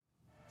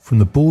From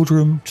the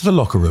boardroom to the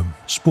locker room,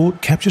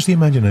 sport captures the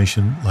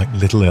imagination like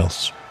little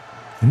else.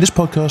 In this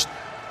podcast,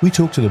 we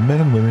talk to the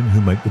men and women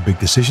who make the big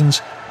decisions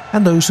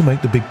and those who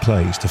make the big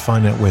plays to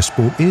find out where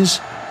sport is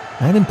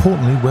and,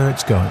 importantly, where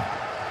it's going.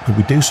 But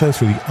we do so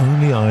through the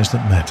only eyes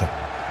that matter,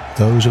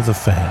 those of the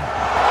fan.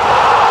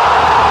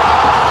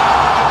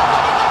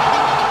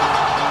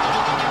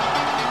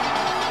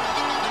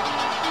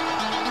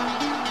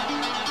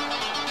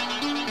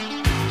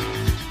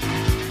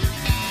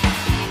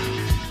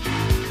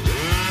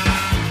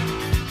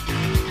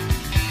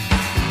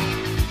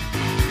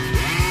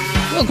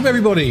 Welcome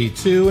everybody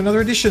to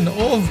another edition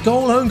of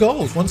Goal Own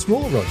Goals once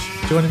more, Rog.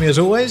 Joining me as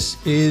always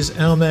is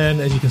our man,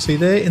 as you can see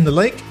there, in the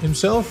lake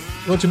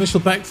himself, Roger Mitchell,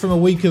 back from a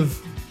week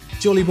of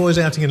Jolly Boys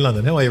outing in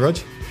London. How are you, Rog?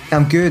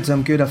 I'm good.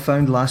 I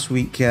found last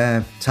week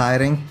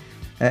tiring.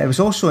 It was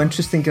also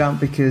interesting, Grant,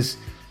 because,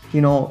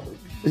 you know,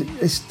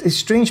 it's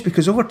strange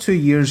because over 2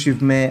 years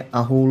you've met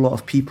a whole lot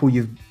of people,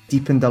 you've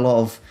deepened a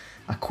lot of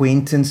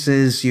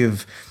acquaintances,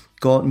 you've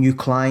got new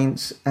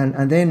clients,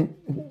 and then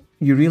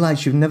you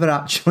realise you've never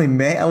actually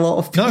met a lot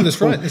of people. No, that's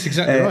right. That's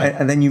exactly right.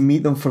 And then you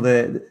meet them for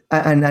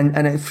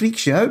and it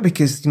freaks you out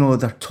because, you know,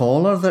 they're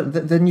taller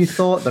than you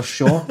thought, they're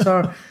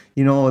shorter,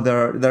 you know,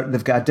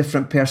 they've got a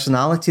different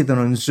personality. They're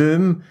on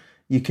Zoom.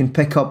 You can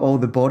pick up all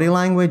the body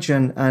language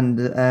and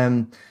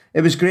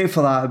it was great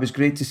for that. It was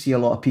great to see a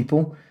lot of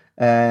people.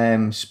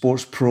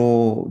 Sports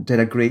Pro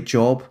did a great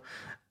job.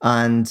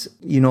 And,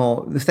 you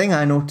know, the thing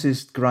I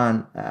noticed,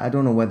 Grant, I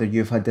don't know whether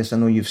you've had this, I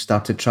know you've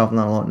started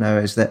travelling a lot now,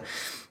 is that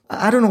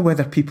I don't know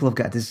whether people have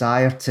got a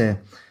desire to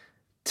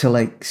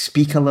like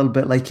speak a little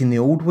bit like in the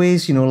old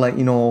ways, you know, like,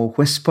 you know,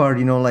 whisper,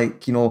 you know,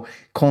 like, you know,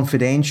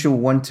 confidential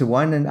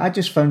one-to-one. And I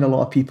just found a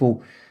lot of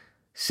people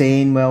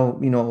saying, well,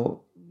 you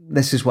know,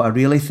 this is what I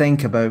really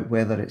think about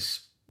whether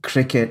it's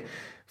cricket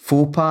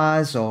faux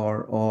pas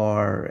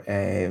or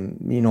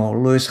you know,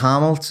 Lewis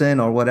Hamilton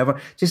or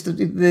whatever. Just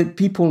the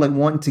people like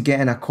wanting to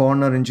get in a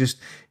corner and just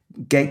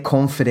get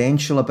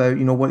confidential about,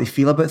 you know, what they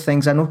feel about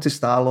things. I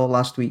noticed that a lot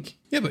last week.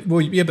 But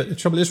the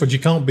trouble is, Rod, you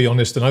can't be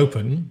honest and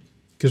open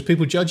because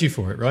people judge you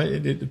for it,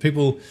 right?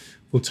 People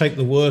will take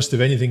the worst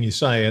of anything you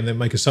say and then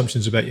make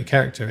assumptions about your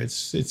character.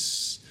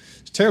 It's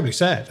terribly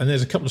sad. And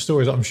there's a couple of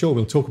stories that I'm sure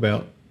we'll talk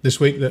about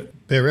this week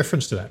that bear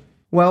reference to that.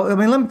 Well, I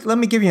mean, let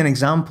me give you an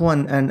example,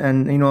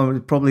 and you know,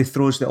 it probably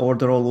throws the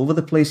order all over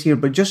the place here,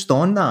 but just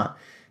on that,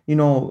 you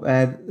know,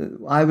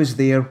 I was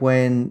there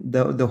when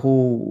the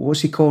whole,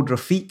 what's he called,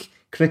 Rafiq,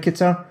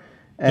 cricketer,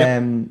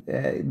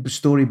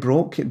 story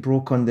broke. It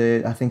broke on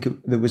I think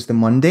it was the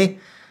Monday.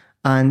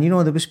 And, you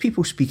know, there was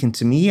people speaking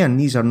to me, and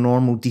these are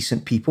normal,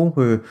 decent people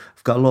who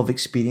have got a lot of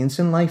experience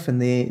in life,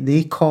 and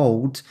they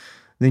called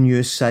the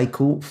news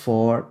cycle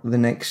for the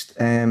next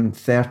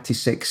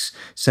 36,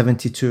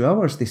 72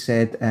 hours. They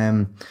said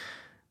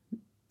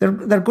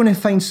they're going to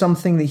find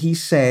something that he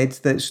said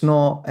that's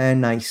not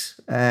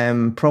nice,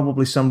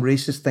 probably some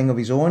racist thing of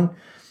his own.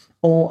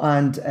 Oh,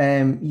 and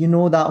you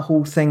know, that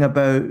whole thing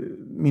about,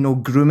 you know,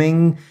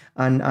 grooming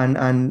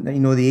and you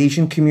know, the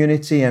Asian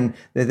community, and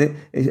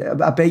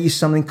I bet you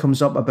something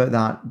comes up about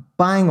that.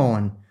 Bang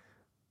on.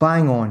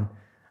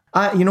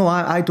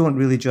 I don't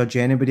really judge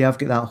anybody. I've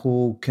got that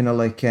whole kind of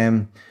like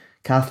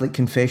Catholic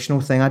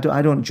confessional thing. I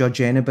don't judge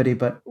anybody,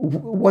 but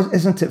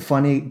isn't it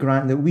funny,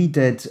 Grant, that we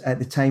did at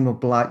the time of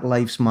Black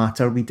Lives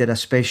Matter, we did a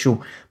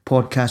special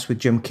podcast with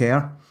Jim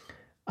Kerr,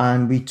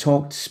 and we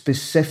talked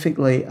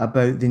specifically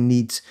about the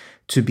need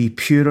to be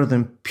purer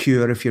than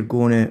pure if you're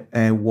going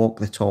to walk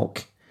the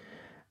talk.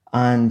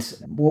 And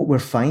what we're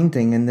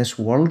finding in this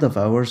world of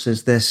ours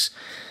is this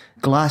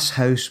glass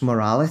house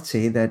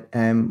morality that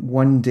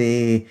one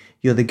day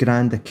you're the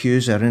grand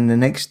accuser and the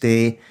next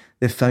day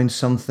they've found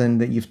something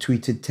that you've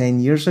tweeted 10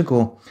 years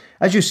ago.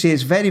 As you say,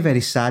 it's very,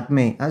 very sad,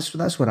 mate.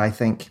 That's what I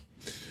think.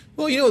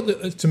 Well, you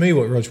know, to me,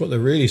 what the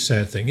really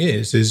sad thing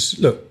is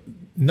look,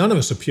 none of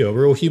us are pure.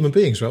 We're all human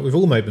beings, right? We've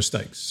all made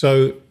mistakes.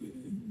 So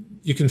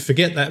you can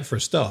forget that for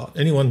a start.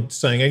 Anyone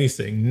saying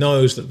anything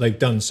knows that they've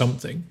done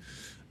something.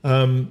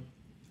 And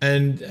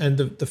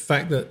the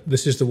fact that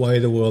this is the way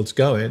the world's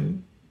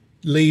going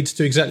leads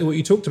to exactly what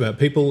you talked about.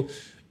 People,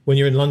 when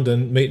you're in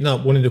London, meeting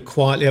up, wanting to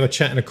quietly have a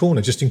chat in a corner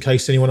just in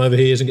case anyone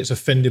overhears and gets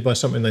offended by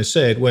something they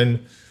said,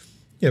 when,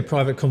 you know,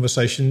 private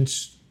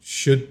conversations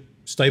should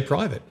stay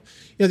private.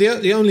 You know,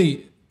 the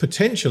only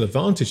potential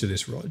advantage of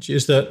this, Rog,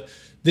 is that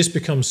this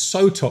becomes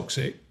so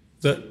toxic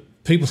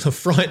that people are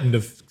frightened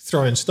of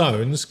throwing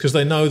stones because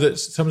they know that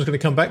someone's going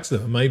to come back to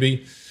them, and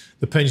maybe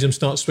the pendulum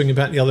starts swinging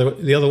back the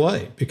other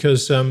way.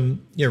 Because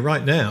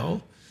right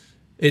now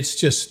it's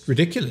just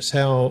ridiculous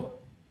how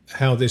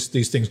these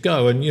things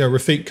go. And, you know,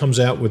 Rafiq comes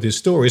out with his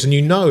stories, and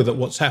you know that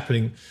what's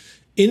happening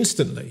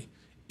instantly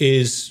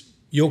is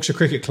Yorkshire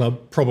Cricket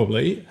Club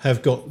probably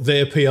have got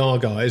their PR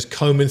guys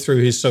combing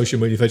through his social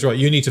media feeds. Right,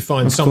 you need to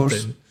find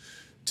something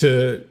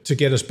to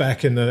get us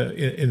back in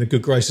the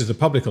good graces of the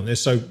public on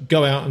this. So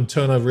go out and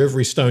turn over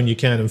every stone you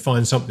can and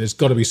find something. There's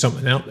got to be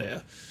something out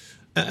there.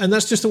 And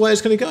that's just the way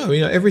it's going to go.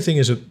 You know, everything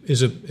is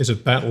a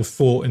battle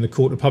fought in the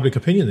court of public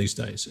opinion these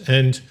days.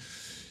 And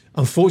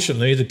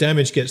unfortunately, the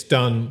damage gets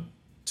done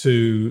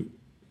to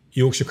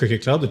Yorkshire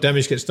Cricket Club, the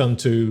damage gets done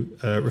to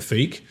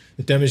Rafiq,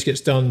 the damage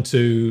gets done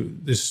to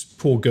this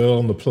poor girl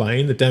on the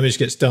plane, the damage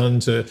gets done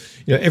to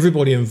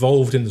everybody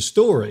involved in the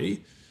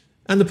story,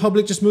 and the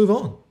public just move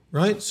on,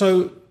 right?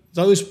 So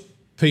those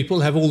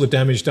people have all the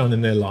damage done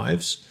in their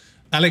lives.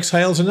 Alex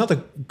Hale's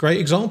another great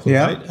example,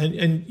 right?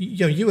 And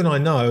you and I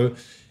know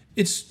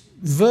it's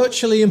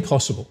virtually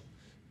impossible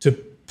to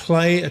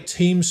play a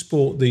team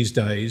sport these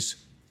days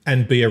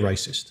and be a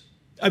racist.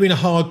 I mean, a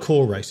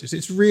hardcore racist.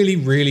 It's really,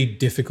 really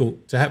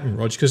difficult to happen,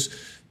 Rog, because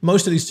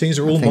most of these teams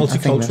are all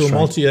multicultural,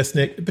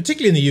 multi-ethnic,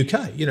 particularly in the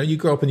UK. You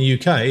grow up in the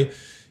UK,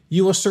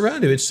 you are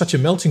surrounded. It's such a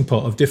melting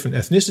pot of different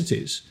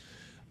ethnicities.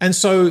 And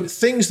so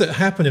things that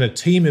happen in a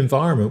team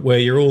environment where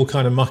you're all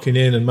kind of mucking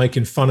in and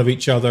making fun of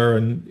each other,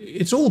 and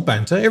it's all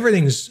banter.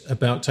 Everything's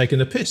about taking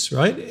the piss,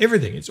 right?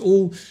 Everything. It's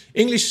all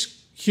English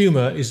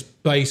humour is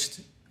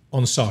based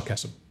on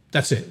sarcasm.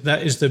 That's it.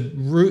 That is the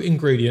root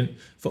ingredient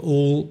for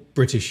all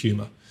British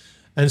humour.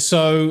 And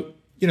so,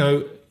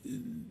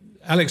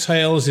 Alex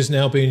Hales is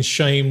now being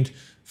shamed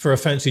for a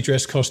fancy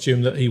dress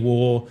costume that he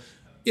wore.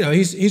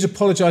 He's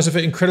apologised for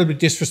it, incredibly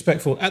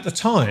disrespectful. At the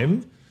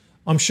time,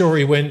 I'm sure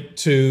he went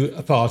to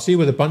a party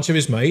with a bunch of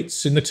his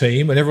mates in the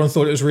team and everyone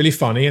thought it was really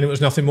funny and it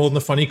was nothing more than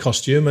a funny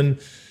costume and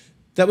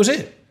that was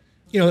it.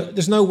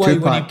 There's no way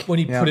when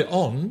he put it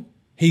on,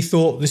 he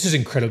thought, this is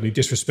incredibly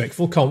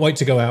disrespectful, can't wait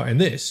to go out in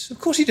this. Of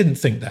course he didn't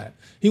think that.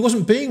 He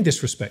wasn't being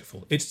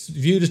disrespectful. It's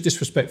viewed as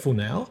disrespectful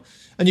now,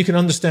 and you can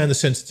understand the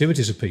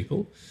sensitivities of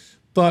people.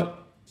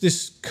 But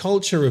this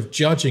culture of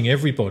judging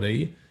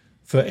everybody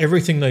for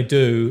everything they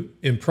do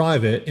in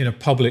private in a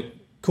public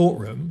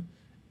courtroom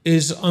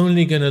is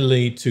only going to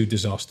lead to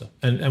disaster.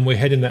 And we're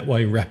heading that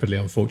way rapidly,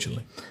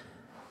 unfortunately.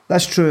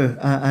 That's true,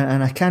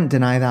 and I can't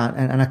deny that.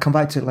 And I come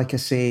back to it, like I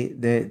say,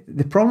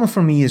 the problem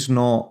for me is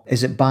not,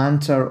 is it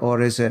banter or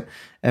is it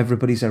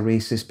everybody's a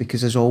racist?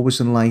 Because as always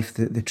in life,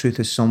 the truth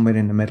is somewhere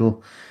in the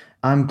middle.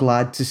 I'm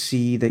glad to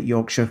see that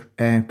Yorkshire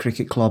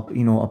Cricket Club,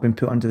 have been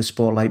put under the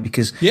spotlight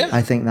because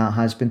I think that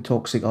has been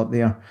toxic up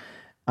there.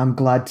 I'm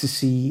glad to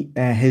see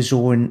his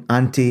own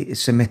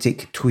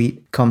anti-Semitic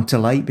tweet come to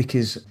light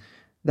because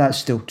that's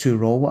still too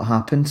raw what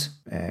happened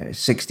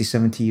 60,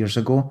 70 years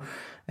ago.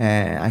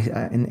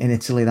 In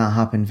Italy, that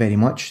happened very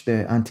much,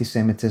 the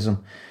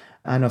anti-Semitism.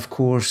 And of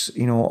course,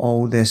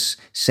 all this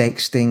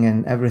sexting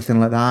and everything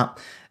like that.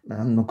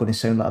 I'm not going to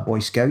sound like a Boy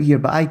Scout here,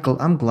 but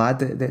I'm glad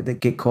that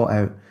get caught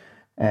out,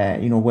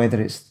 whether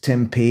it's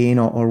Tim Payne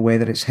or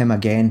whether it's him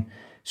again.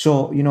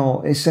 So,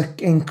 it's an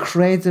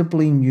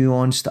incredibly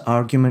nuanced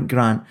argument,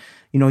 Grant.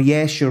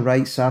 Yes, you're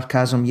right,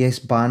 sarcasm, yes,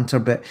 banter,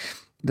 but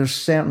there's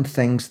certain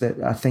things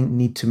that I think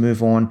need to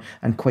move on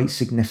and quite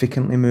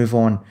significantly move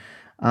on.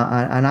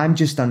 And I'm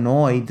just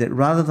annoyed that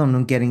rather than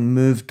them getting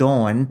moved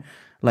on,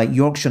 like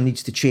Yorkshire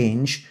needs to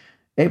change,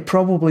 it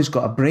probably's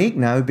got a break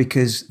now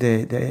because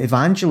the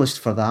evangelist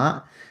for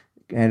that,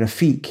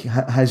 Rafiq,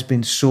 has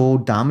been so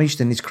damaged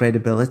in his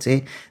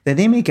credibility that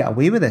they may get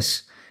away with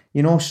this.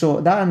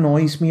 So that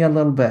annoys me a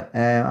little bit.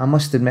 I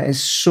must admit, it's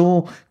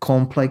so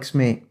complex,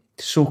 mate.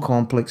 So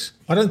complex.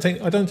 I don't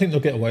think they'll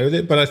get away with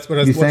it. But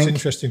what's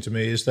interesting to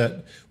me is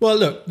that, well,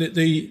 look,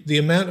 the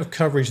amount of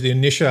coverage the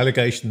initial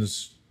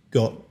allegations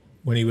got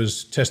when he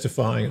was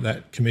testifying at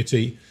that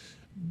committee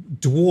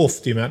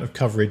dwarfed the amount of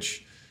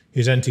coverage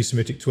his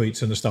anti-Semitic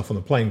tweets and the stuff on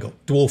the plane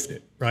got. Dwarfed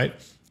it, right?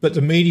 But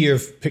the media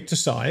have picked a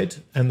side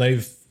and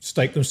they've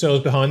staked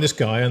themselves behind this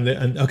guy.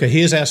 And okay,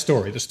 here's our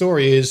story. The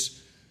story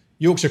is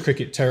Yorkshire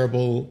cricket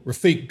terrible,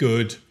 Rafiq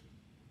good.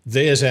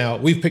 There's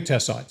we've picked our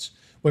sides.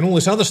 When all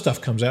this other stuff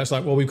comes out, it's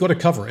like, well, we've got to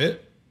cover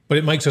it, but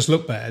it makes us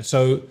look bad.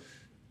 So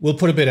we'll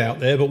put a bit out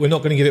there, but we're not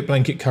going to give it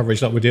blanket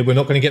coverage like we did. We're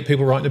not going to get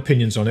people writing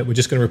opinions on it. We're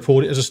just going to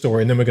report it as a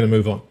story and then we're going to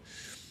move on.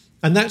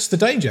 And that's the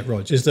danger,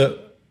 Rog, is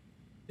that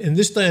in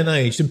this day and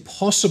age, it's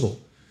impossible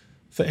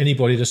for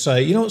anybody to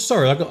say,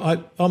 sorry,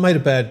 I made a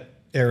bad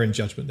error in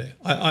judgment there.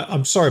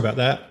 I'm sorry about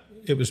that.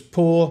 It was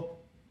poor.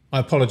 I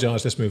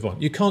apologise. Let's move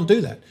on. You can't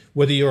do that.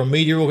 Whether you're a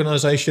media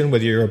organisation,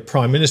 whether you're a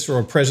prime minister or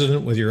a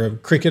president, whether you're a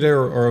cricketer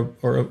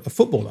or a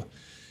footballer,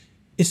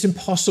 it's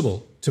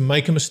impossible to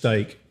make a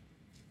mistake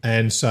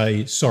and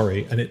say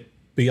sorry and it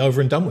be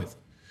over and done with.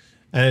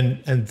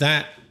 And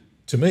that,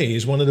 to me,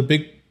 is one of the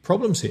big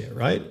problems here,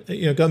 right?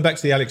 Going back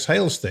to the Alex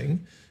Hales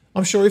thing,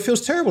 I'm sure he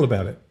feels terrible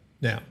about it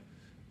now.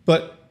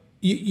 But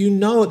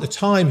at the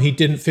time he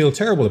didn't feel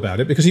terrible about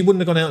it because he wouldn't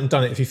have gone out and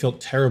done it if he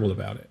felt terrible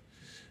about it.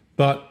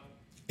 But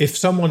if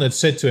someone had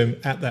said to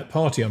him at that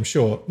party, I'm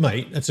sure,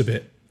 mate, that's a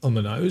bit on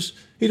the nose,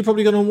 he'd have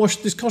probably gone and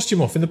washed this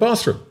costume off in the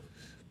bathroom.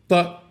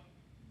 But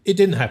it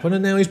didn't happen,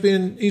 and now he's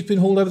been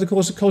hauled over the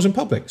coals in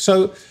public.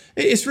 So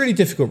it's really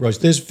difficult, Rog.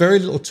 There's very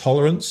little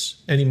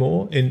tolerance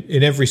anymore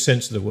in every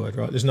sense of the word,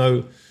 right? There's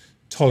no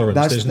tolerance.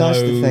 That's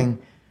the thing.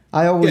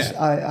 I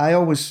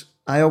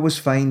always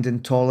find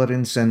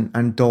intolerance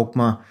and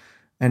dogma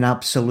and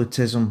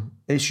absolutism,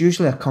 it's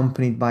usually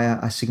accompanied by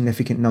a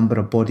significant number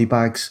of body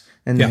bags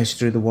in the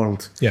history of the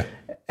world. Yeah.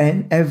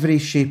 In every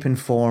shape and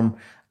form.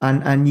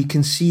 And you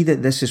can see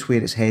that this is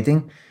where it's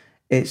heading.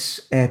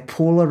 It's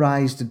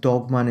polarized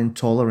dogma and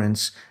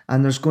intolerance,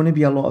 and there's going to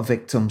be a lot of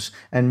victims,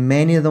 and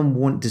many of them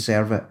won't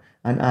deserve it.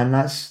 And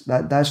that's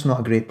not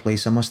a great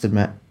place, I must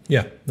admit.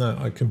 Yeah, no,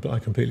 I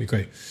completely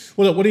agree.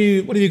 Well, look, what do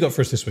you got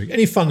for us this week?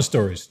 Any fun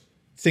stories?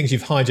 Things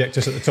you've hijacked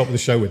us at the top of the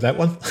show with that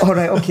one. All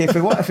right, okay. If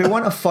we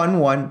want a fun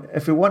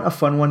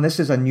one, this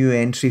is a new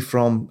entry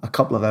from a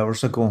couple of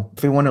hours ago.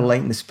 If we want to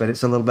lighten the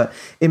spirits a little bit,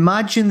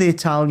 imagine the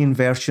Italian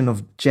version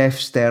of Jeff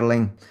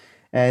Sterling.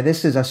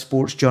 This is a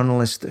sports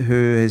journalist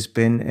who has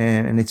been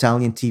in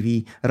Italian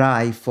TV,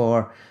 Rai,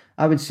 for,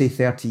 I would say,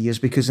 30 years,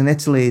 because in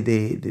Italy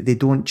they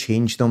don't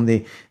change them.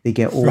 They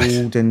get old,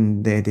 right,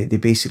 and they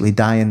basically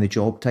die in the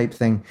job type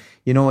thing.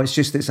 You know,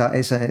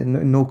 it's a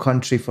no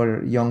country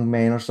for young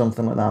men or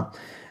something like that.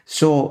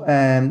 So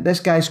this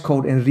guy's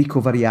called Enrico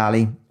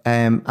Variali,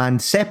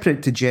 and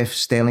separate to Jeff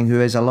Sterling,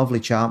 who is a lovely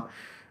chap,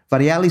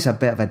 Variali's a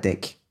bit of a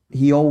dick.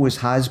 He always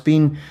has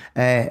been.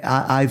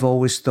 I've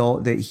always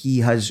thought that he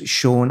has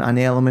shown an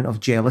element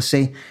of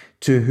jealousy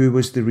to who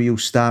was the real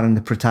star and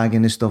the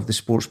protagonist of the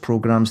sports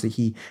programmes that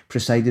he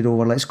presided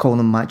over. Let's call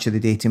them Match of the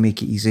Day to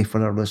make it easy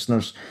for our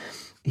listeners.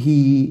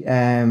 He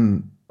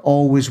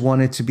always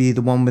wanted to be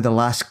the one with the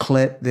last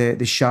clip,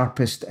 the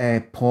sharpest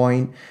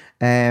point,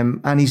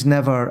 and he's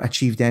never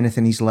achieved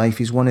anything in his life.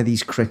 He's one of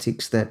these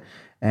critics that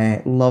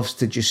loves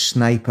to just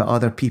snipe at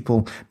other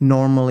people,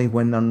 normally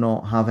when they're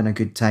not having a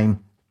good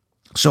time.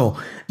 So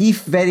he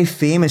very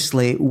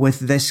famously, with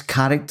this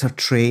character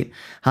trait,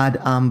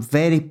 had a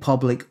very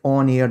public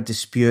on-air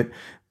dispute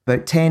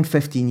about 10,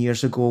 15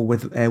 years ago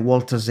with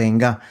Walter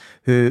Zenga,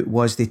 who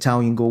was the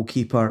Italian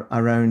goalkeeper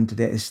around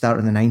the start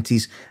of the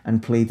 90s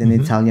and played in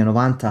Italia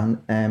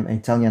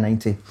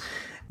 90.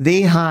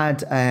 They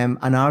had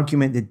an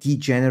argument that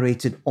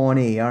degenerated on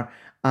air,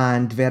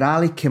 and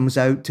Variali comes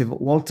out to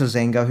Walter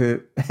Zenga,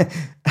 who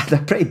had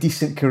a pretty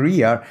decent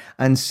career,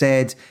 and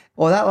said,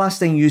 "Oh, that last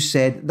thing you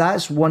said,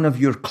 that's one of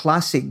your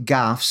classic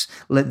gaffes,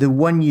 like the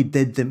one you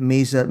did that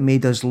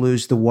made us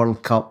lose the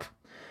World Cup."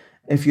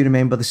 If you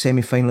remember the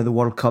semi-final of the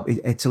World Cup,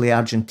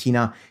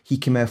 Italy-Argentina, he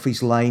came off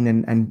his line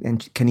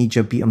and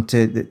Caniggia beat him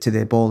to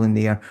the ball in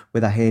the air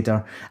with a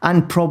header,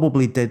 and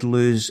probably did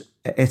lose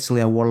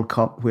Italy a World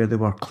Cup where they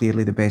were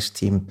clearly the best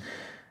team.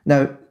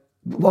 Now,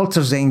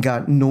 Walter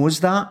Zenga knows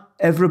that.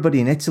 Everybody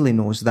in Italy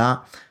knows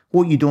that.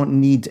 What you don't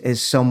need is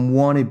some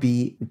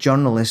wannabe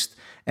journalist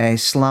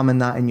slamming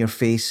that in your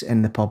face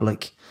in the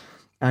public.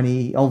 And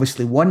he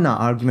obviously won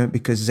that argument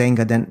because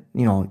Zenga didn't,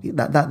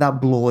 that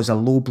blow is a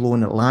low blow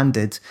and it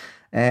landed.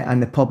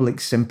 And the public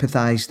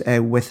sympathised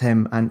with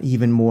him, and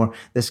even more,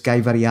 this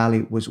guy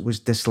Variali was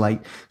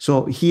disliked.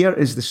 So here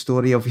is the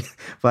story of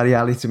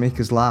Variali to make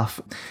us laugh.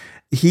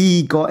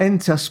 He got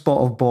into a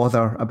spot of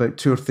bother about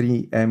 2 or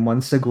 3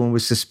 months ago and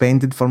was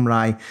suspended from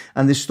Rai.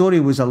 And the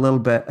story was a little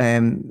bit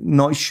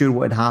not sure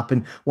what had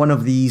happened. One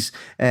of these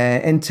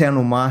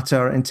internal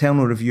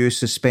review,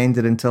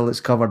 suspended until it's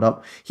covered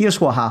up.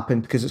 Here's what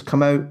happened, because it's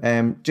come out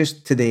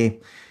just today.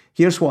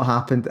 Here's what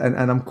happened,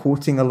 and I'm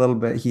quoting a little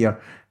bit here.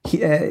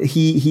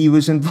 He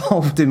was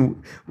involved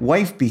in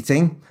wife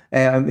beating.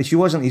 She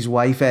wasn't his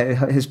wife,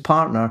 his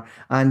partner,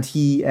 and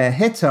he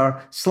hit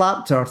her,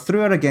 slapped her,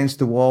 threw her against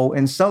the wall,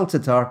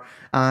 insulted her,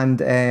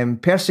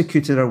 and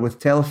persecuted her with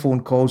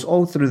telephone calls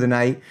all through the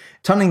night,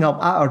 turning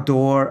up at her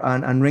door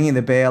and ringing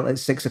the bell at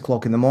 6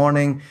 o'clock in the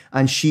morning,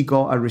 and she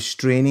got a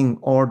restraining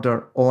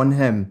order on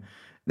him.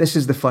 This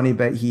is the funny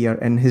bit here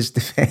in his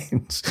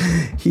defence.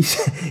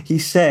 He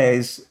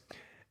says,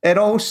 "It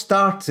all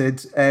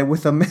started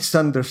with a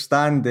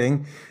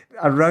misunderstanding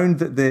around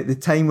the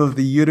time of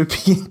the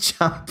European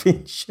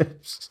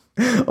Championships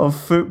of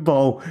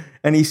football."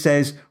 And he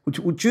says,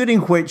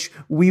 "During which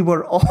we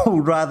were all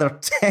rather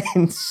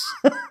tense."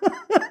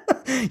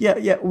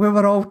 Yeah, we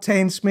were all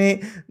tense,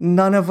 mate.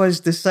 None of us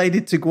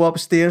decided to go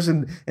upstairs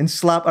and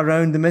slap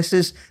around the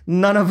missus.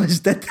 None of us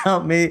did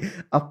that, mate,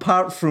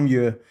 apart from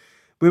you.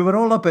 We were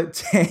all a bit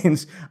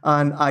tense,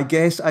 and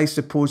I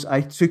suppose I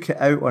took it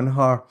out on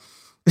her.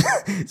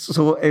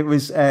 So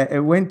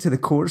it went to the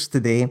courts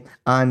today,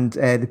 and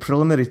the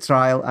preliminary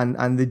trial,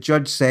 and the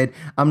judge said,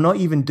 "I'm not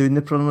even doing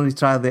the preliminary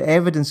trial. The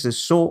evidence is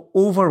so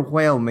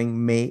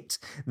overwhelming, mate,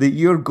 that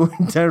you're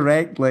going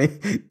directly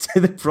to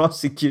the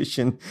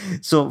prosecution."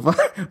 So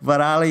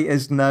Variali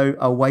is now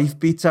a wife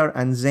beater,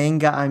 and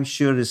Zenga, I'm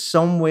sure, is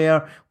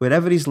somewhere,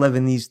 wherever he's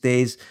living these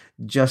days,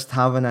 just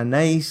having a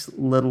nice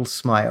little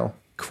smile.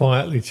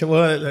 Quietly.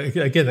 Well,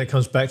 again, that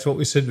comes back to what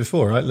we said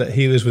before, right? That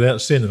he was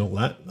without sin and all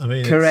that. I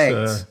mean,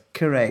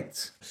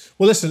 Correct.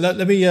 Well, listen,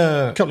 let me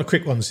a couple of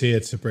quick ones here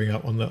to bring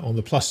up on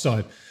the plus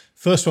side.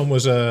 First one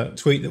was a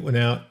tweet that went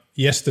out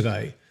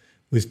yesterday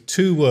with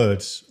 2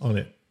 words on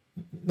it.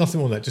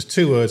 Nothing more than that, just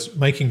 2 words: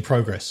 making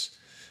progress.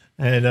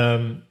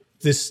 And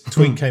this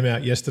tweet came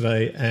out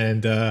yesterday,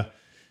 and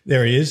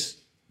there he is,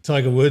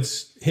 Tiger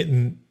Woods,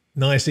 hitting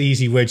nice,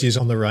 easy wedges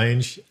on the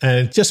range,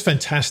 and just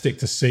fantastic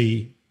to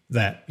see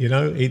that.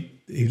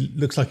 He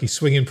looks like he's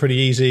swinging pretty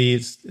easy.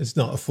 It's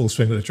not a full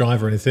swing with a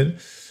drive or anything,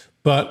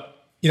 but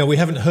we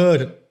haven't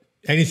heard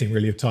anything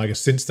really of Tiger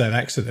since that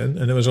accident.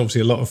 And there was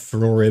obviously a lot of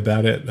furore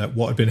about it, that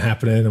what had been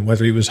happening and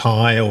whether he was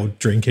high or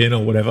drinking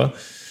or whatever.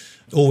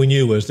 All we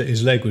knew was that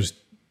his leg was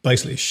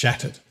basically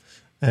shattered.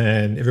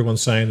 And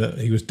everyone's saying that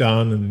he was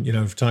done.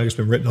 And, Tiger's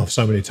been written off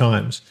so many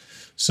times.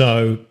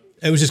 So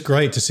it was just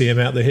great to see him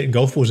out there hitting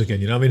golf balls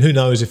again. I mean, who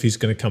knows if he's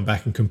going to come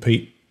back and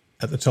compete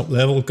at the top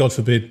level. God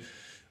forbid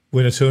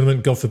win a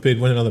tournament. God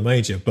forbid win another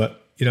major. But,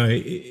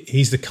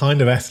 he's the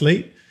kind of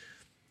athlete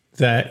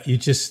that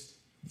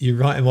you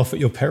write him off at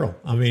your peril.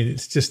 I mean,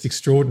 it's just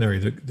extraordinary.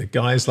 The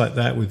guys like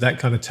that with that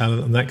kind of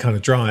talent and that kind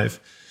of drive,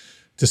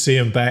 to see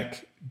him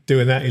back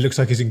doing that. He looks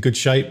like he's in good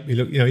shape. He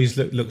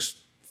looks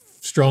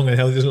strong and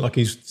healthy. He doesn't look like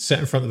he's sat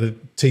in front of the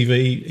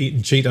TV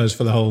eating Cheetos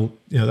for the whole,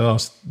 the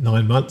last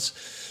 9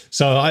 months.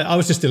 So I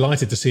was just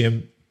delighted to see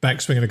him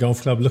back swinging a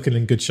golf club, looking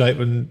in good shape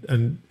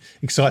and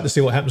excited to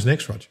see what happens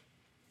next, Rog.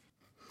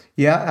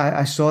 Yeah,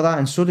 I saw that,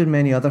 and so did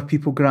many other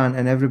people, Grant,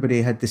 and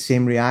everybody had the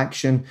same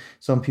reaction.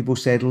 Some people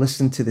said,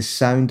 listen to the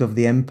sound of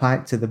the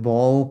impact of the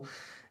ball.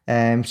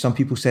 Some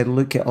people said,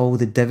 look at all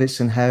the divots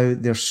and how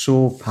they're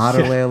so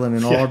parallel and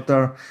in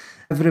order.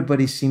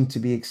 Everybody seemed to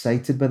be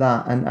excited by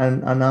that.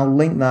 And I'll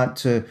link that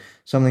to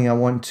something I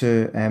want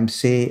to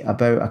say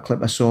about a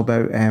clip I saw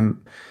about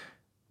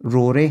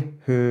Rory,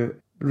 who,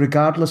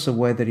 regardless of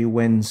whether he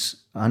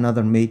wins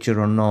another major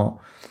or not,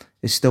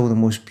 is still the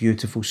most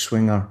beautiful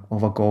swinger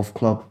of a golf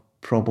club,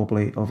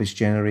 probably of his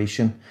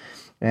generation.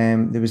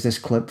 There was this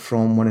clip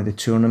from one of the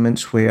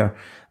tournaments where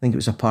I think it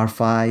was a par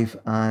 5,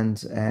 and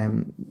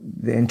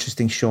the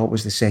interesting shot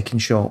was the second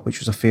shot, which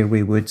was a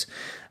fairway woods,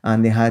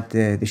 and they had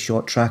the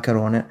shot tracker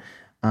on it,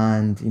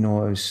 and it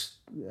was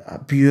a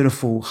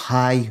beautiful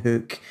high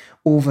hook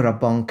over a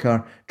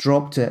bunker,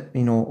 dropped it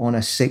on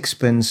a 6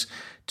 spins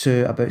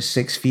to about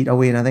 6 feet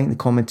away, and I think the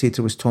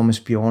commentator was Thomas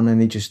Bjorn,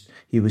 and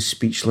he was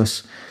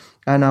speechless.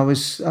 And I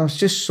was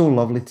just so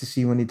lovely to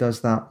see when he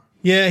does that.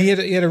 Yeah, he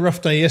had a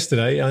rough day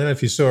yesterday. I don't know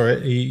if you saw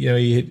it.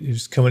 He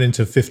was coming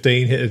into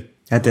 15, hit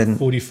a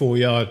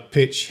 44-yard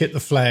pitch, hit the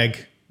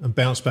flag, and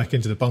bounced back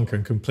into the bunker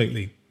and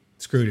completely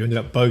screwed it. Ended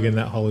up bogeying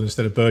that hole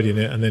instead of birdieing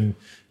it, and then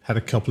had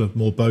a couple of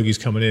more bogeys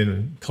coming in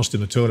and cost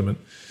him the tournament.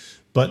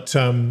 But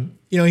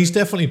he's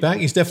definitely back.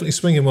 He's definitely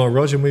swinging well,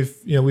 Roger. And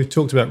we've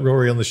talked about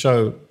Rory on the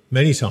show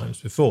many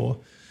times before.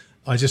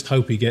 I just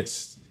hope he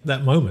gets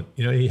that moment.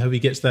 I hope he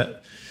gets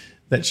that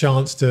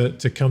chance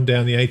to come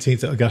down the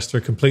 18th at Augusta,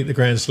 complete the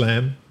Grand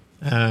Slam,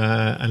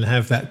 and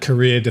have that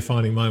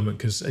career-defining moment.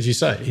 Because, as you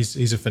say,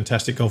 he's a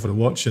fantastic golfer to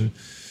watch, and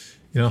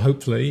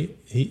hopefully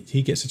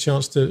he gets a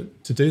chance to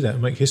do that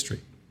and make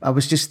history. I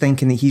was just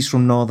thinking that he's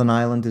from Northern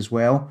Ireland as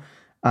well,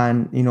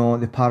 and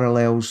the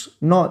parallels,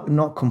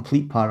 not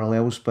complete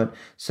parallels, but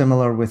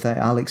similar with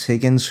Alex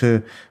Higgins,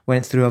 who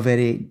went through a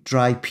very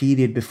dry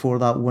period before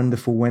that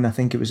wonderful win. I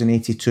think it was in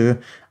 '82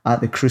 at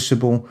the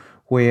Crucible,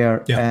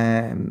 where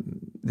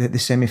the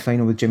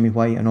semi-final with Jimmy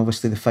White, and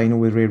obviously the final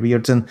with Ray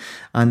Reardon,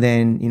 and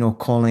then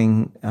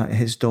calling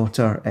his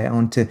daughter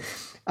onto.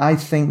 I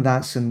think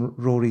that's in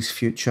Rory's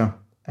future.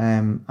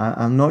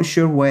 I'm not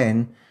sure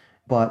when,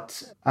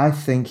 but I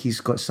think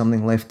he's got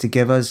something left to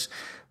give us.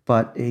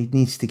 But he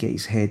needs to get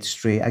his head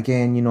straight.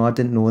 Again, I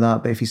didn't know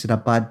that, but if he's had a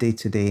bad day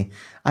today,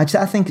 I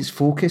think it's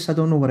focus. I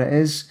don't know what it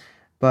is.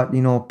 But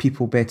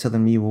people better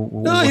than me will.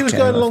 No, he was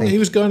going along. He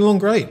was going along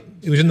great.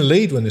 He was in the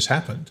lead when this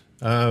happened.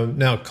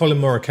 Now Colin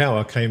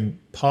Morikawa came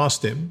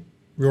past him.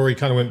 Rory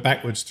kind of went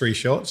backwards 3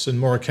 shots, and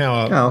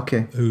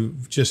Morikawa, who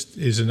just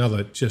is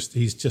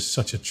he's just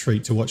such a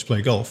treat to watch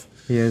play golf.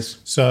 He is.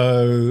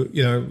 So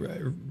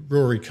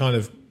Rory kind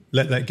of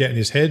let that get in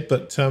his head,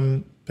 but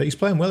he's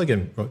playing well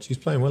again, Rog. He's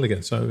playing well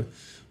again. So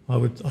I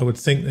would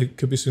think there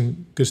could be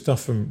some good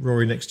stuff from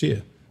Rory next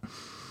year.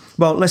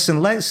 Well, listen,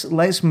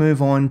 let's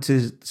move on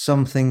to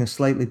something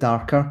slightly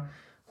darker,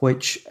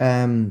 which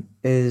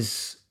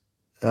is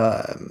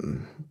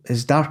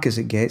as dark as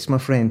it gets, my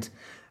friend.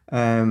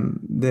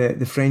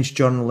 The French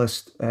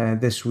journalist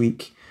this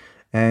week,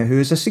 who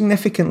is a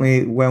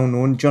significantly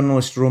well-known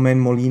journalist,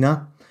 Romain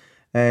Molina,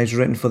 has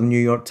written for the New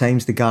York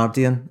Times, The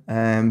Guardian.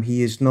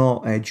 He is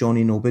not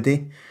Johnny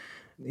Nobody.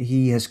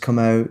 He has come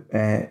out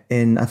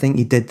I think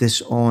he did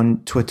this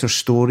on Twitter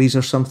stories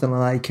or something like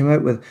that. He came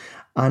out with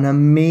an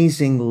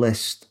amazing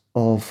list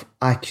of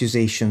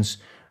accusations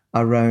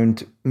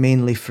around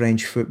mainly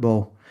French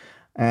football.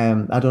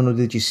 I don't know,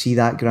 did you see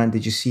that, Grant?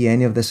 Did you see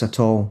any of this at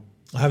all?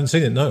 I haven't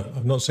seen it, no.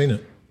 I've not seen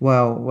it.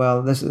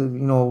 Well, this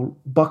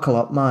buckle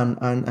up, man,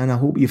 and I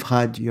hope you've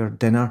had your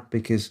dinner,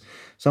 because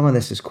some of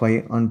this is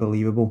quite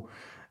unbelievable.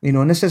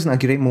 And this isn't a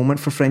great moment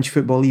for French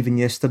football. Even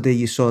yesterday,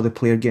 you saw the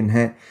player getting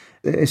hit.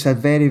 It's a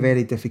very,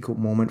 very difficult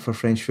moment for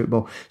French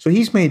football. So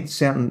he's made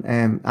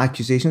certain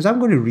accusations. I'm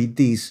going to read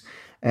these.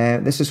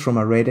 This is from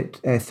a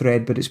Reddit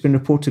thread, but it's been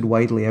reported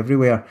widely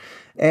everywhere.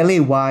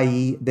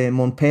 Laye, the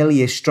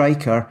Montpellier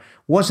striker,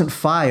 wasn't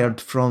fired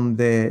from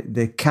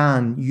the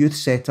Cannes youth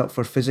setup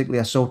for physically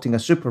assaulting a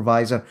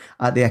supervisor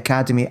at the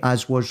academy,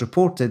 as was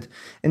reported.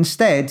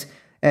 Instead,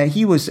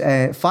 He was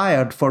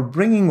fired for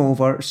bringing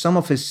over some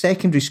of his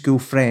secondary school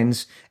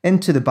friends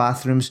into the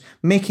bathrooms,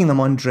 making them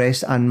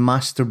undress and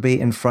masturbate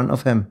in front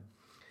of him.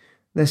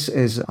 This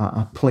is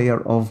a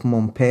player of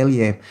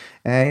Montpellier.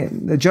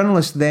 The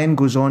journalist then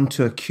goes on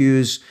to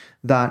accuse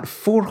that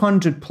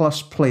 400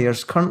 plus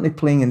players currently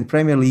playing in the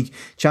Premier League,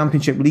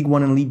 Championship, League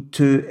One and League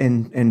Two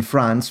in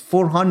France,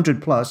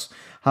 400 plus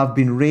have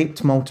been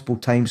raped multiple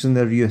times in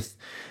their youth.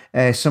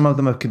 Some of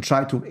them have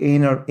contracted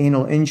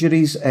anal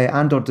injuries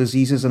and or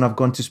diseases and have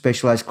gone to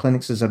specialised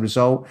clinics as a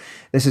result.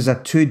 This is a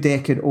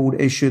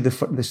 2-decade-old issue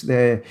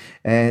that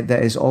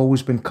has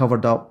always been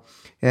covered up.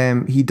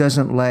 He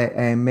doesn't let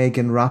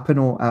Megan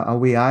Rapinoe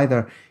away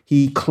either.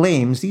 He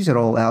claims, these are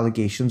all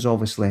allegations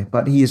obviously,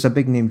 but he is a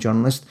big name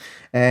journalist.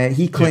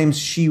 He claims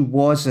she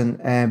wasn't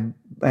in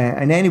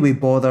any way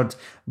bothered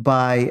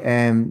by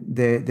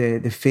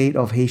the fate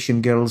of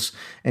Haitian girls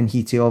in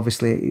Haiti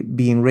obviously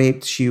being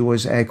raped. She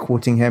was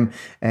quoting him,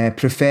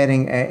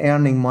 preferring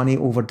earning money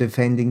over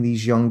defending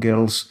these young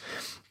girls.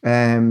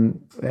 There's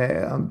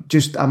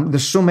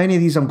so many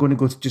of these. I'm going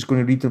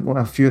to read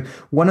a few.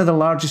 One of the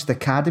largest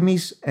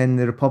academies in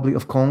the Republic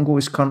of Congo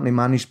is currently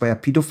managed by a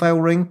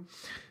paedophile ring.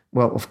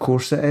 Well, of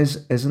course it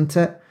is, isn't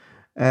it?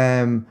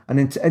 An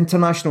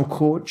international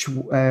coach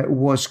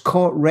was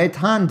caught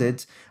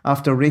red-handed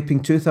after raping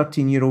 2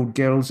 13-year-old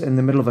girls in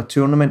the middle of a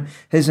tournament.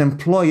 His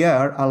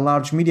employer, a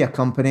large media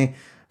company,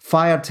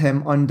 fired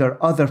him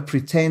under other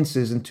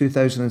pretenses in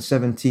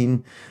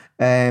 2017.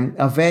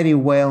 A very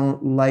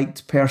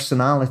well-liked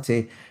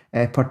personality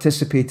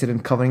participated in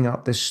covering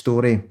up this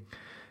story.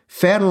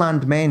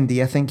 Ferland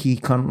Mendy, I think he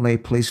currently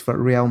plays for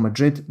Real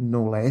Madrid,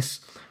 no less,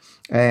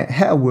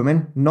 hit a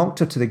woman, knocked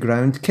her to the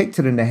ground, kicked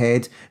her in the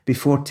head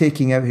before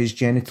taking out his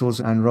genitals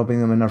and rubbing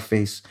them in her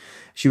face.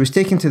 She was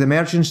taken to the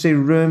emergency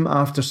room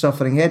after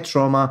suffering head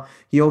trauma.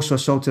 He also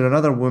assaulted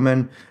another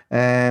woman.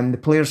 The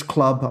Players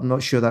Club, I'm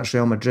not sure that's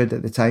Real Madrid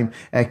at the time,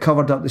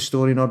 covered up the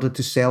story in order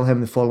to sell him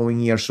the following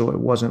year, so it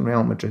wasn't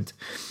Real Madrid.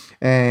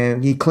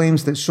 He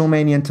claims that so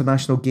many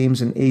international games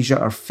in Asia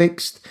are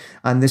fixed,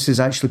 and this has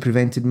actually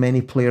prevented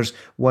many players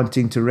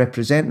wanting to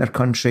represent their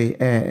country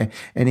in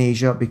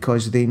Asia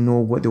because they know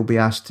what they'll be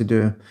asked to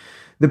do.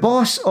 The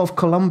boss of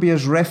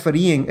Colombia's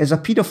refereeing is a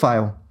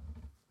paedophile.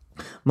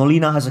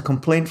 Molina has a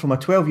complaint from a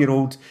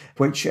 12-year-old,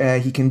 which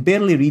he can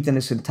barely read in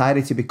its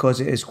entirety because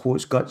it is,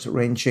 quotes,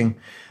 gut-wrenching.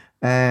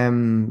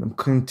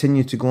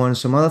 Continue to go on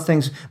some other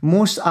things.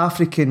 Most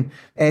African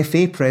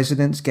FA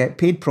presidents get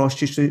paid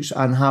prostitutes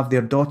and have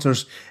their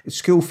daughters'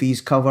 school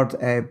fees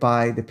covered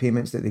by the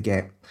payments that they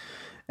get.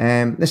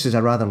 This is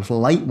a rather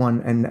light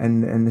one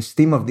in the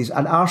theme of these.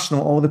 At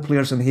Arsenal, all the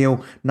players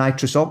inhale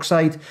nitrous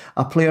oxide.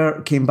 A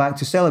player came back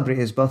to celebrate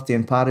his birthday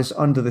in Paris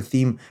under the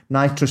theme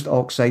nitrous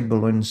oxide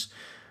balloons.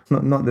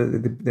 Not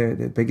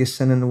the biggest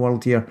sin in the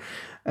world here.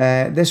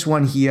 This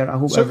one here, I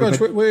hope. So, Raj,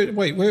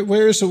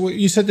 where is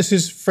you said this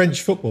is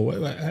French football?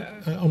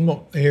 I'm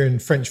not hearing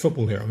French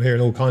football here. I'm hearing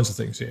all kinds of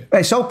things here.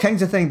 It's all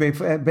kinds of things,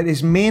 but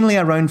it's mainly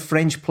around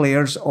French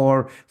players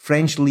or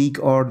French league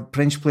or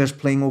French players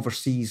playing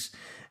overseas.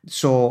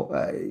 So,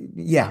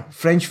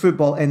 French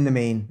football in the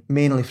main,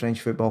 mainly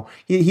French football.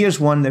 Here's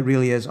one that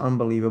really is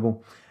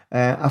unbelievable.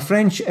 A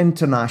French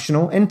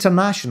international,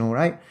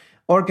 right?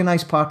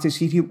 Organised parties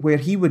where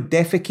he would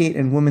defecate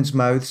in women's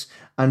mouths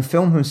and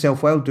film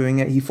himself while doing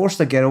it. He forced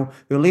a girl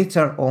who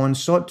later on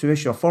sought to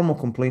issue a formal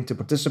complaint to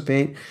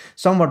participate.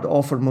 Some were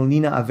offered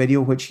Molina a video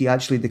which he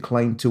actually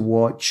declined to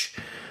watch.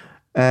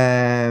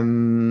 Blah,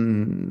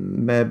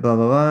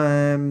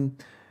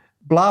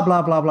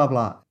 blah, blah, blah,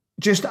 blah.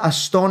 Just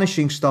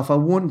astonishing stuff. I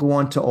won't go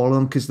on to all of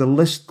them because the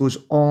list goes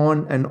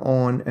on and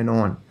on and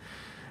on.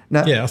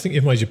 Now, yeah, I think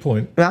you've made your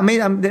point. I mean,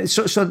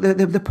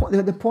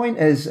 the point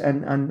is,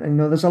 and you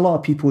know, there's a lot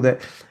of people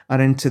that are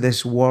into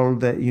this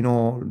world that, you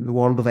know, the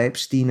world of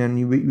Epstein,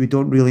 and we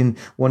don't really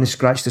want to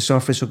scratch the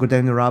surface or go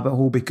down the rabbit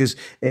hole because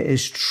it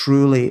is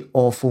truly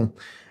awful.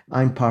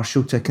 I'm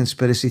partial to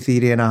conspiracy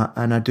theory, and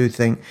I do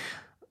think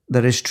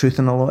there is truth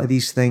in a lot of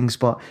these things,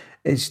 but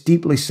it's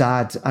deeply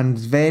sad and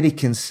very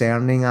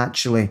concerning,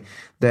 actually,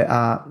 that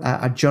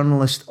a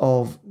journalist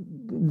of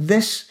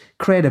this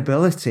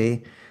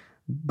credibility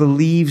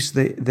believes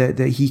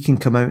that he can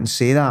come out and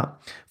say that.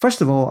 First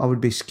of all, I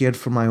would be scared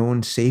for my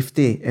own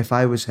safety if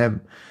I was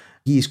him.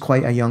 He's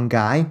quite a young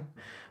guy.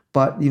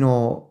 But, you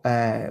know,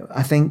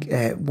 I think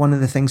one of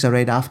the things I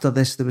read after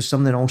this, there was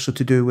something also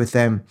to do with,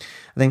 I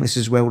think this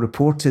is well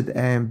reported,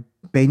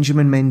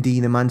 Benjamin Mendy,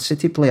 the Man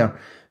City player,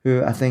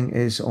 who I think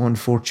is on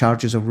 4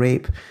 charges of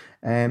rape.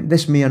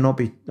 This may or not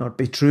be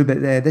true,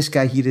 but this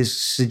guy here is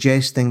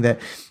suggesting that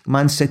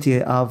Man City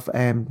have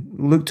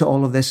looked at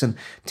all of this and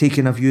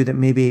taken a view that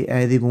maybe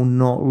they will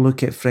not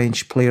look at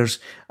French players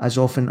as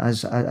often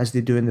as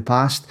they do in the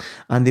past,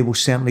 and they will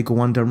certainly go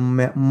under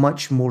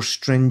much more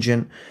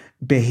stringent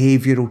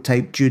behavioural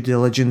type due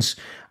diligence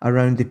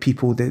around the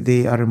people that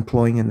they are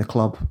employing in the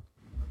club.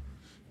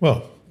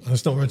 Well,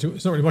 it's not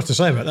really much to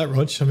say about that,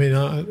 Rog. I mean,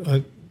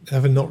 I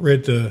having not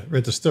read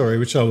the story,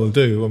 which I will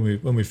do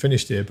when we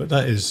finished here, but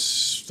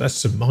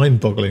that's a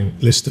mind-boggling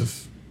list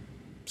of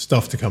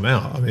stuff to come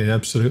out. I mean,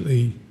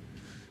 absolutely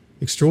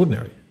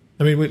extraordinary.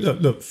 I mean,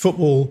 look,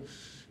 football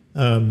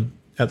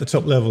at the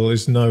top level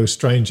is no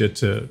stranger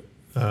to,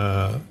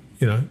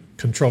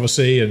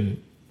 controversy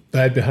and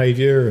bad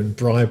behaviour and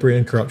bribery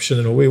and corruption.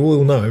 And we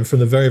all know from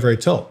the very, very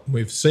top.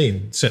 We've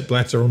seen Sepp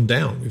Blatter on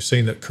down. We've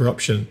seen that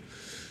corruption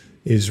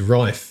is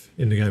rife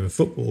in the game of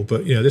football.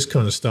 But, this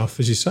kind of stuff,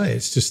 as you say,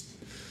 it's just,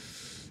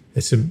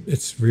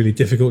 it's really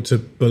difficult to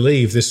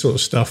believe this sort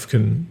of stuff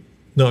can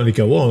not only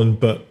go on,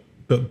 but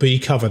be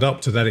covered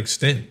up to that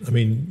extent. I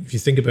mean, if you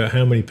think about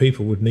how many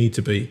people would need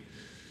to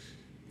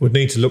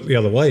look the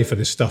other way for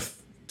this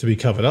stuff to be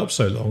covered up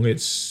so long,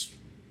 that's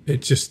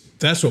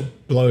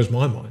what blows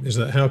my mind, is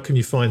that how can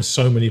you find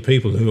so many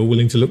people who are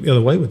willing to look the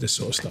other way with this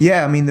sort of stuff?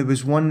 Yeah, I mean, there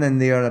was one in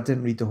there, I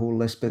didn't read the whole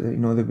list, but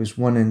there was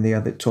one in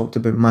there that talked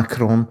about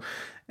Macron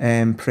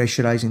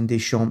pressurising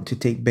Deschamps to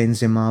take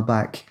Benzema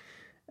back.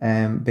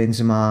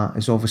 Benzema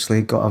has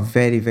obviously got a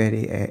very,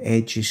 very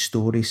edgy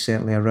story,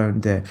 certainly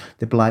around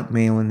the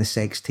blackmail and the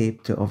sex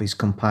tape of his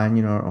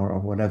companion or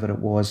whatever it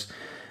was.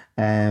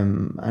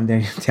 And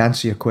then to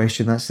answer your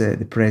question, that's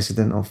the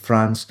president of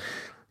France.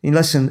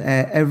 Listen,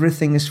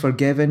 everything is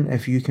forgiven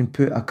if you can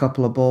put a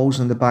couple of balls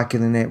in the back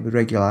of the net with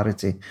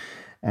regularity.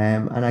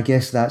 And I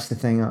guess that's the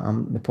thing,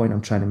 the point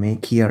I'm trying to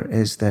make here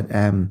is that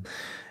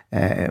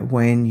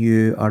when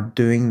you are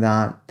doing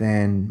that,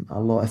 then a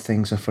lot of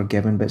things are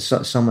forgiven. But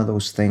some of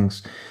those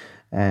things,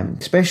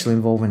 especially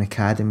involving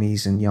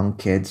academies and young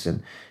kids,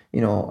 and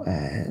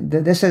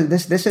this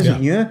isn't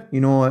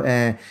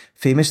new.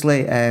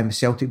 Famously,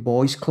 Celtic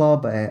Boys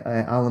Club,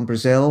 Alan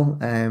Brazil,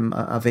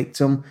 a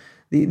victim.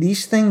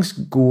 These things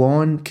go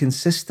on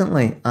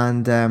consistently,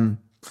 and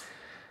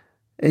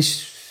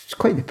it's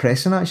quite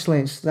depressing, actually.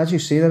 It's, as you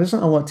say, there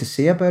isn't a lot to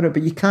say about it,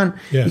 but you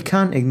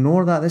can't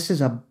ignore that. This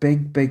is a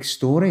big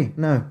story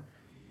now.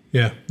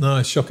 Yeah, no,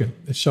 it's shocking.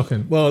 It's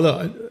shocking. Well,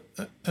 look,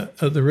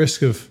 at the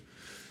risk of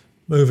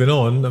moving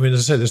on, I mean, as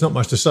I said, there's not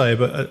much to say,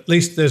 but at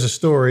least there's a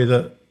story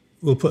that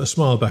will put a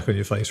smile back on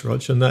your face,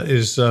 Rog, and that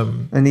is...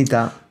 I need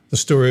that. The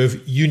story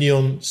of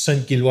Union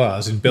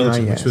Saint-Gilloise in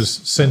Belgium, which was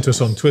sent to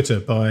us on Twitter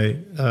by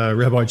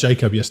Rabbi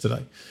Jacob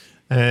yesterday.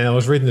 And I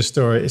was reading the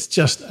story. It's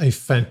just a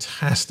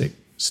fantastic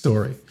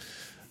story.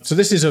 So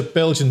this is a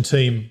Belgian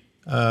team,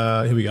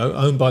 here we go,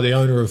 owned by the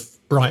owner of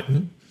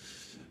Brighton,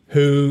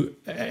 who,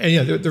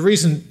 and the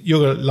reason you're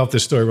going to love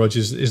this story, Roger,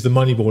 is the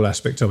Moneyball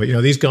aspect of it.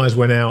 These guys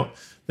went out,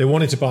 they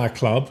wanted to buy a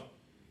club,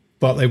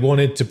 but they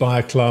wanted to buy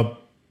a club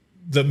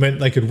that meant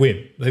they could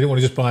win. They didn't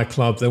want to just buy a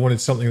club. They wanted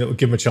something that would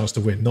give them a chance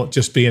to win, not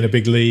just be in a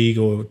big league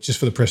or just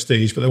for the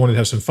prestige, but they wanted to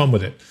have some fun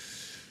with it.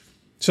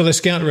 So they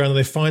scout around and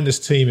they find this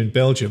team in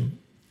Belgium,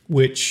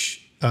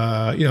 which,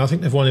 I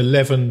think they've won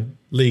 11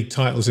 league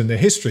titles in their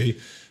history,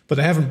 but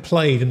they haven't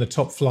played in the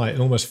top flight in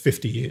almost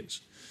 50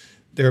 years.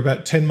 They're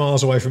about 10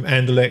 miles away from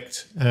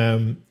Anderlecht,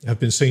 have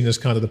been seen as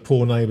kind of the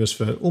poor neighbours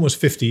for almost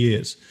 50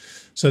 years.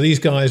 So these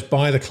guys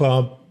buy the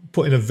club,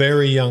 put in a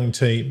very young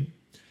team,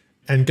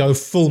 and go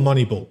full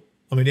Moneyball.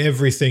 I mean,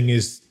 everything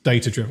is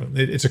data-driven.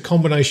 It's a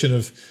combination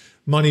of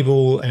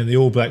Moneyball and the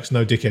All Blacks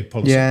no dickhead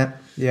policy.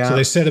 Yeah. So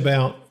they set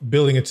about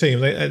building a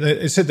team.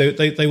 They said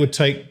they would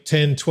take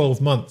 10,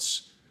 12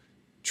 months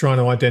trying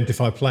to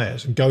identify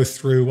players and go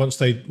through, once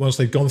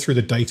they'd gone through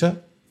the data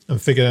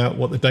and figured out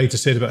what the data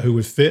said about who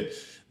would fit,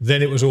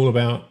 then it was all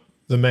about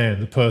the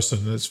man, the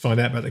person. Let's find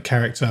out about the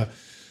character.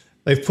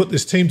 They've put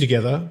this team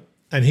together,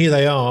 and here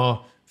they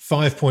are,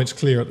 5 points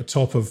clear at the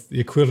top of the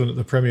equivalent of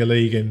the Premier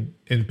League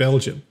in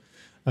Belgium.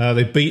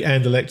 They beat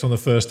Anderlecht on the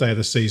first day of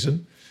the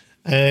season.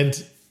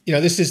 And,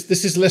 this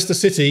is Leicester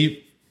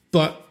City,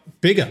 but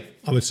bigger,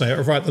 I would say.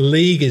 Right, the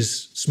league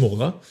is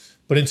smaller,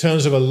 but in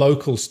terms of a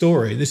local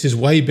story, this is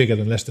way bigger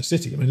than Leicester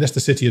City. I mean, Leicester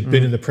City had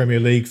been in the Premier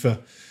League for,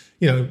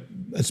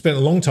 had spent a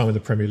long time in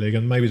the Premier League,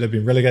 and maybe they've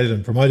been relegated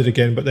and promoted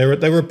again, but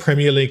they were a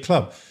Premier League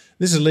club.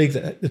 This is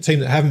a team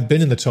that haven't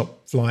been in the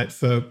top flight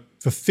for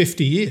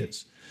 50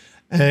 years.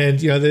 And,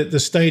 the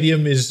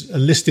stadium is a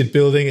listed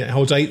building. It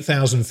holds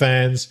 8,000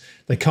 fans.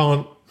 They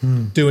can't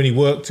do any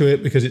work to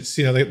it because it's,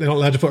 they're not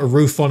allowed to put a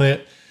roof on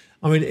it.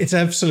 I mean, it's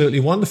absolutely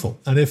wonderful.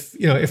 And if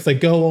they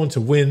go on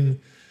to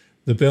win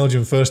the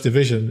Belgian First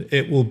Division,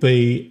 it will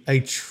be a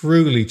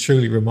truly,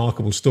 truly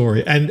remarkable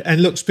story.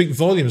 And look, speak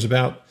volumes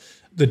about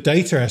the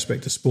data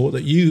aspect of sport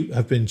that you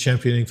have been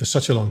championing for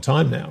such a long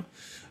time now.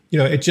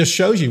 It just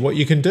shows you what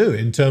you can do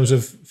in terms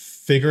of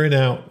figuring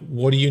out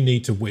what do you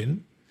need to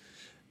win,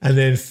 and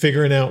then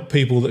figuring out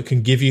people that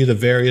can give you the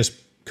various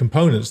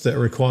components that are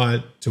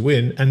required to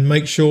win, and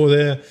make sure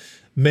they're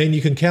men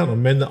you can count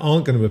on, men that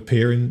aren't going to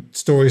appear in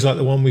stories like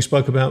the one we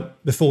spoke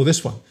about before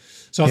this one.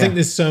 So I think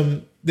this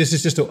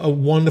is just a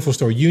wonderful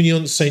story.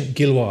 Union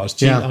Saint-Gilloise,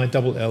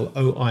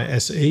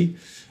 Gilloise.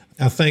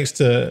 Our thanks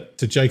to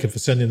Jacob for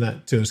sending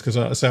that to us,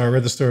 because I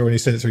read the story when he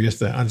sent it through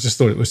yesterday. I just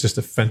thought it was just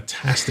a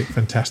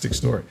fantastic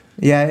story.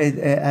 Yeah,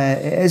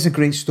 it is a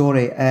great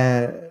story.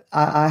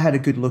 I had a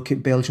good look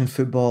at Belgian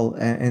football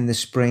in the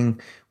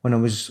spring when I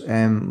was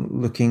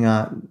looking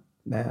at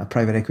a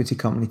private equity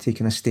company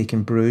taking a stake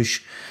in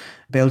Bruges.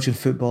 Belgian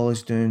football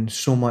is doing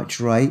so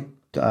much right.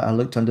 I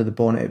looked under the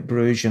bonnet at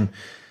Bruges and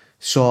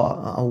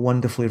saw a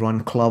wonderfully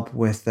run club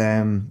with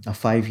a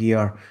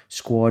 5-year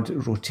squad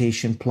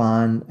rotation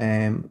plan,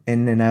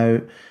 in and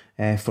out,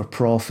 for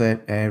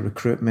profit,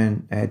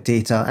 recruitment,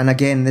 data. And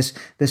again, this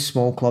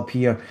small club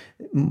here,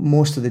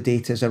 most of the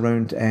data is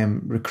around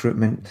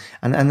recruitment.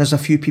 And there's a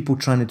few people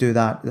trying to do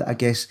that. I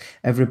guess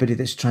everybody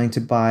that's trying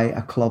to buy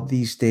a club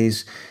these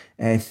days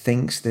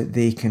thinks that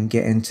they can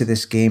get into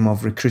this game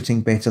of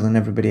recruiting better than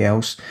everybody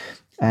else.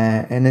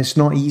 And it's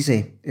not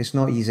easy. It's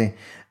not easy.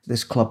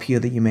 This club here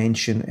that you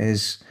mentioned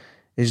is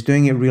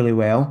doing it really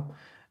well.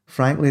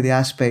 Frankly, the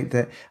aspect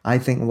that I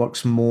think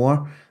works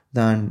more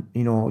than,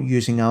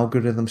 using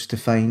algorithms to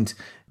find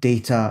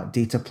data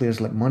players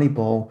like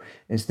Moneyball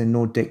is the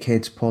no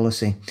dickheads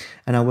policy.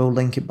 And I will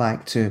link it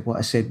back to what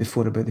I said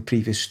before about the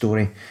previous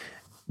story.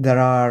 There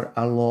are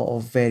a lot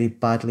of very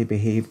badly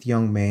behaved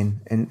young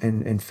men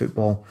in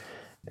football.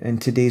 In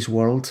today's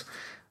world,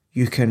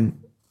 you can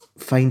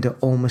find it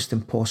almost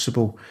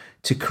impossible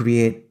to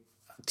create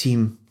a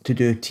team, to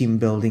do team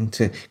building,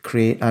 to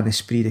create an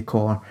esprit de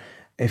corps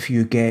if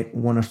you get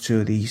one or two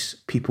of these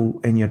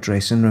people in your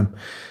dressing room.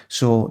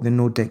 So the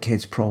no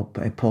dickheads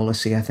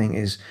policy, I think,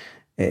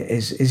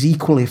 is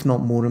equally, if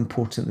not more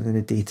important than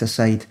the data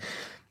side.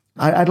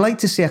 I'd like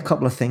to say a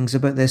couple of things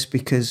about this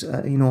because,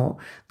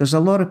 there's a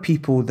lot of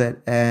people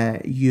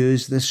that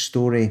use this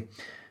story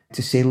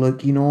to say,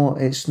 look,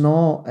 it's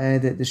not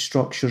that the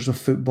structures of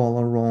football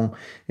are wrong.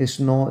 It's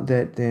not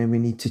that we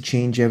need to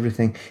change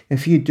everything.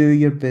 If you do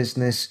your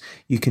business,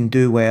 you can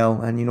do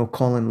well. And,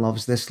 Colin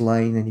loves this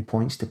line and he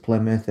points to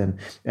Plymouth and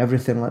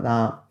everything like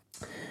that.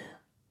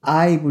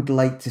 I would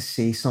like to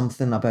say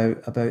something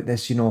about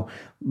this.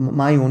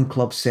 My own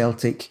club,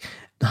 Celtic,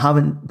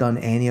 haven't done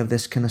any of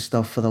this kind of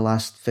stuff for the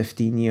last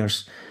 15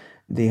 years.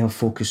 They have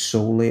focused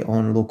solely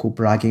on local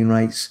bragging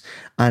rights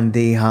and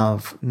they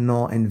have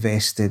not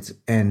invested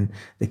in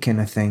the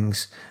kind of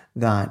things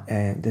that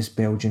this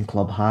Belgian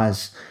club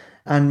has.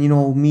 And,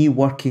 me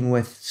working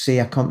with, say,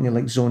 a company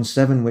like Zone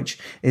 7, which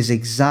is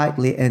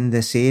exactly in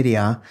this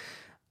area,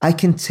 I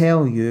can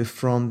tell you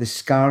from the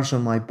scars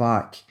on my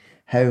back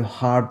how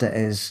hard it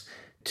is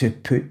to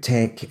put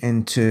tech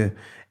into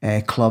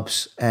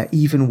clubs,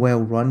 even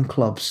well-run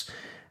clubs.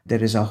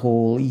 There is a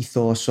whole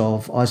ethos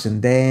of us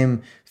and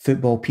them,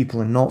 football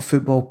people and not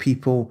football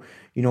people.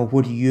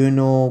 What do you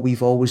know?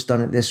 We've always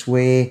done it this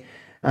way.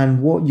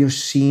 And what you're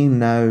seeing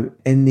now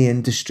in the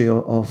industry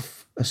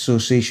of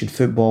association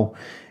football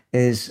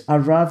is a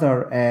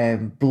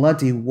rather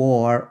bloody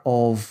war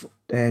of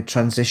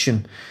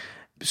transition.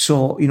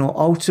 So,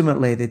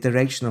 ultimately the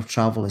direction of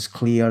travel is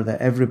clear that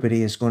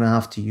everybody is going to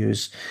have to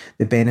use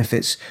the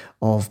benefits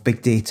of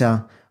big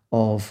data,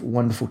 of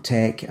wonderful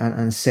tech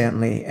and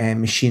certainly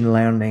machine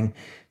learning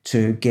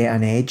to get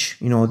an edge,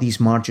 these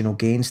marginal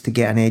gains to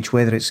get an edge,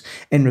 whether it's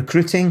in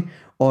recruiting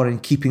or in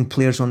keeping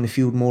players on the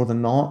field more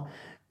than not,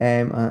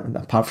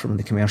 apart from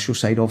the commercial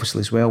side, obviously,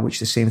 as well, which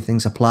the same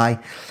things apply.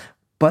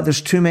 But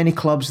there's too many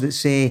clubs that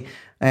say,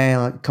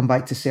 come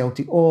back to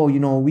Celtic,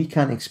 we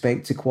can't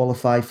expect to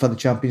qualify for the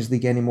Champions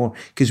League anymore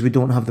because we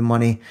don't have the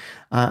money.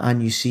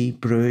 And you see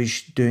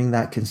Bruges doing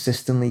that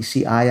consistently. You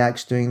see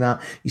Ajax doing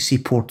that. You see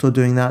Porto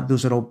doing that.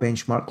 Those are all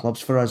benchmark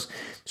clubs for us.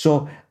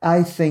 So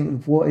I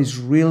think what is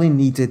really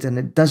needed, and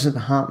it doesn't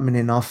happen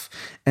enough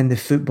in the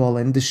football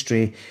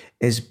industry,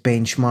 is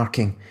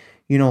benchmarking.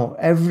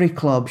 Every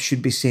club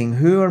should be saying,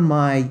 who are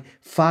my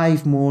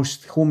 5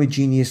 most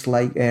homogeneous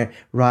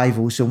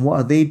rivals and what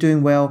are they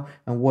doing well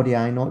and what do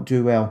I not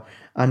do well?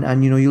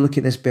 And you look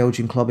at this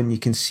Belgian club and you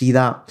can see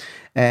that.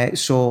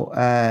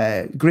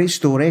 Great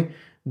story.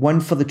 One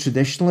for the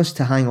traditionalists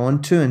to hang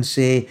on to and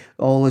say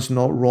all is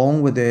not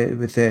wrong with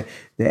the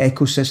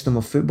ecosystem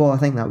of football. I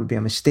think that would be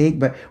a mistake,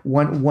 but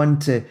one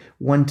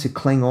to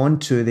cling on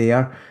to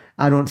there.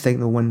 I don't think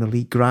they'll win the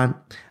league, Grant.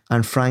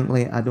 And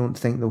frankly, I don't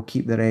think they'll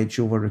keep their edge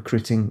over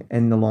recruiting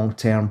in the long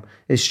term.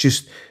 It's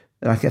just,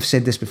 like I've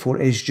said this before,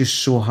 it's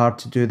just so hard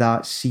to do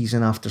that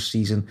season after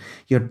season.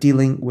 You're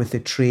dealing with the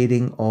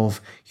trading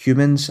of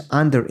humans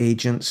and their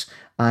agents,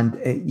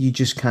 and you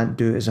just can't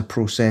do it as a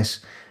process.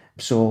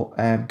 So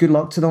good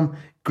luck to them.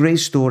 Great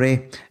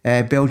story.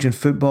 Belgian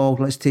football,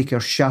 let's take our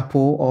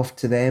chapeau off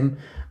to them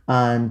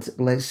and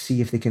let's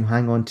see if they can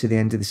hang on to the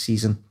end of the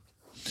season.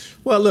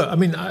 Well, look,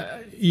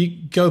 you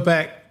go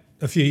back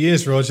a few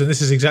years, Roger, and this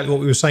is exactly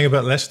what we were saying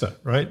about Leicester,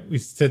 right? We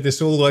said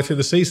this all the way through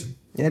the season.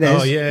 It is.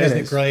 Oh, yeah, isn't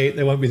it great?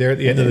 They won't be there at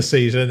the end of the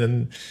season.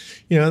 And,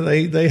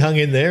 they hung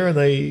in there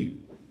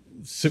and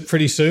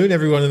pretty soon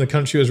everyone in the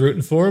country was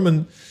rooting for them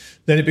and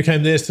then it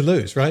became theirs to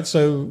lose, right?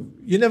 So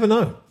you never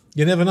know.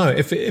 You never know.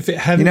 If it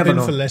hadn't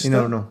been for Leicester, you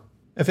never know.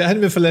 If it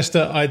hadn't been for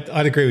Leicester,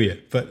 I'd agree with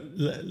you. But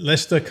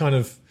Leicester kind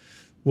of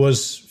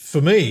was,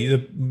 for me,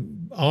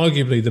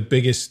 arguably the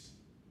biggest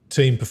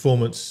team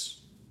performance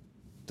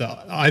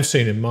that I've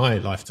seen in my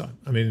lifetime.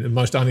 The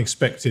most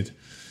unexpected,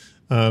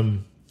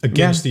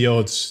 against the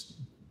odds,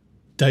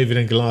 David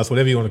and Goliath,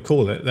 whatever you want to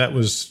call it. That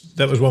was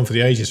one for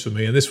the ages for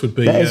me. And this would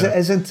be,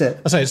 isn't it?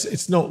 I say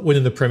it's not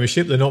winning the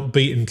Premiership. They're not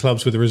beating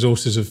clubs with the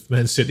resources of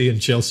Man City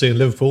and Chelsea and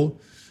Liverpool.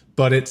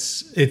 but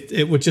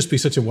it would just be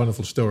such a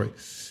wonderful story.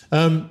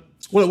 What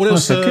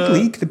else? It's a good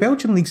league. The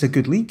Belgian league's a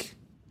good league.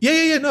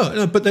 Yeah.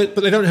 No, but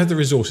they don't have the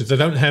resources. They're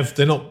not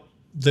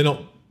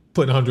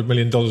putting $100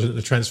 million into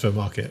the transfer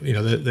market. You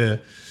know, they're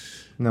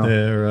not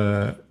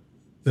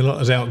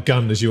as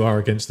outgunned as you are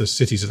against the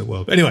cities of the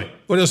world. But anyway,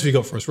 what else have you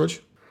got for us, Rog?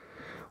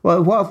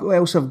 Well, what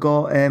else I've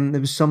got?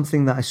 There was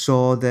something that I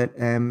saw that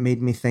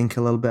made me think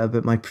a little bit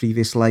about my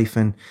previous life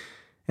and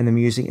in the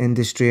music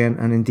industry, and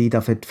indeed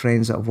I've had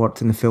friends that have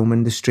worked in the film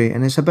industry,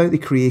 and it's about the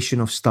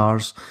creation of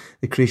stars,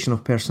 the creation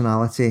of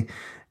personality.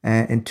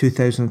 In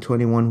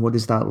 2021, what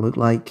does that look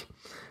like?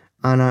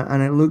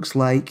 And it looks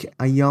like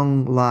a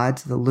young lad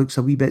that looks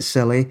a wee bit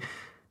silly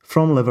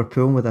from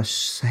Liverpool with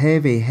a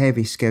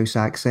heavy Scouse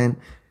accent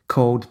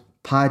called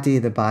Paddy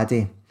the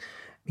Baddy.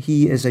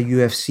 He is a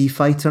UFC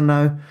fighter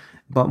now,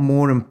 but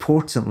more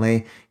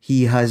importantly,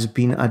 he has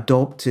been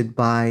adopted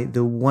by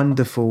the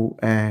wonderful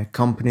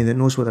company that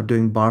knows what they're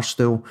doing,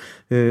 Barstool,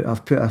 who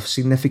have put a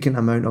significant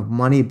amount of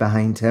money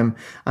behind him,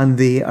 and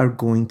they are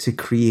going to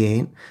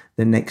create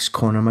the next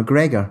Conor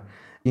McGregor.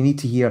 You need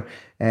to hear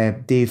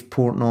Dave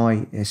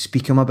Portnoy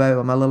speak about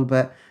him a little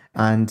bit,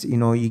 and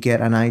you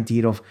get an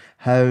idea of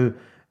how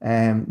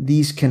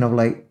these kind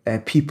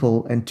of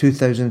people in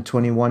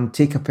 2021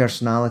 take a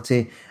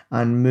personality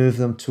and move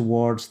them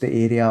towards the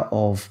area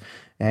of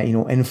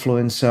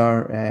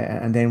influencer,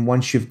 and then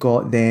once you've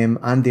got them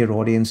and their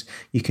audience,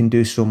 you can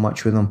do so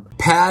much with them.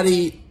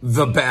 Paddy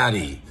the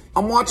Baddy.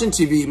 I'm watching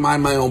TV,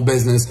 mind my own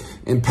business,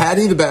 and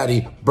Paddy the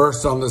Baddy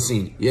bursts on the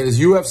scene. He had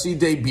his UFC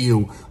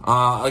debut,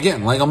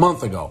 again, like a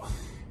month ago.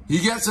 He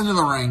gets into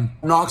the ring,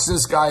 knocks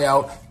this guy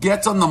out,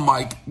 gets on the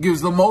mic, gives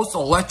the most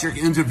electric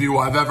interview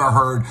I've ever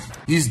heard.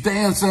 He's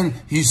dancing,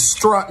 he's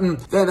strutting.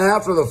 Then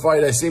after the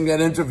fight, I see him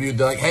get interviewed.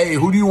 They're like, hey,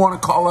 who do you want to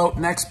call out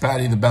next,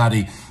 Paddy the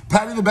Baddy?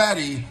 Paddy the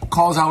Baddy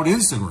calls out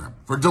Instagram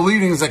for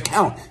deleting his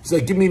account. He's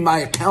like, give me my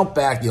account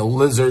back, you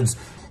lizards.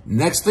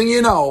 Next thing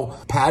you know,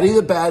 Paddy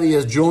the Baddy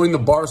has joined the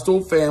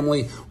Barstool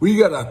family. We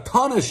got a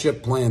ton of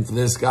shit planned for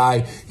this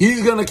guy.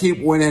 He's going to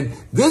keep winning.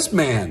 This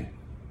man,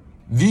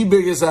 the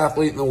biggest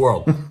athlete in the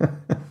world.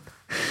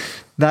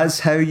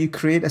 That's how you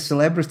create a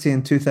celebrity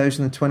in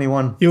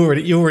 2021. You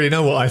already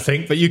know what I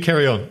think, but you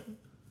carry on.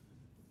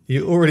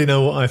 You already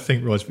know what I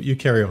think, Rog, but you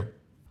carry on.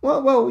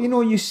 Well,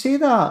 you say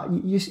that,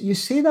 you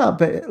say that,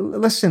 but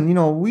listen,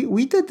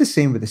 we did the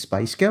same with the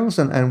Spice Girls,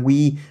 and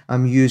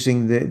I'm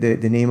using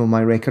the name of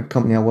my record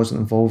company. I wasn't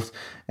involved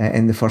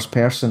in the first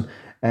person,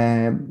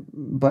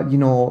 but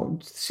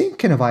same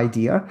kind of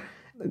idea.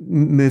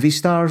 Movie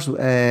stars,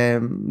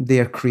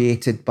 they're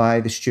created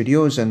by the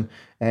studios, and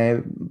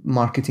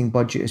marketing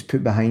budget is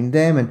put behind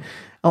them, and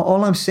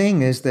all I'm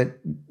saying is that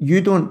you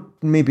don't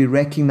maybe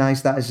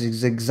recognize that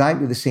as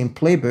exactly the same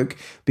playbook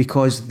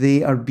because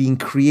they are being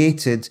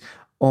created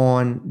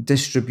on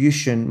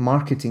distribution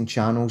marketing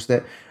channels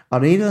that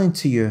are alien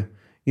to you.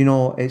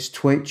 It's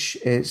Twitch,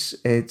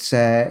 it's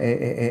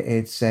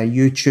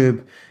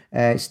YouTube,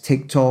 it's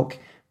TikTok,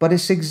 but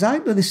it's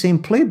exactly the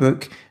same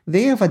playbook.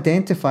 They have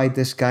identified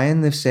this guy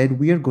and they've said,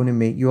 we are going to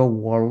make you a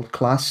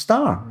world-class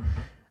star.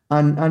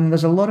 And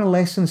there's a lot of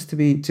lessons to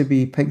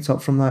be picked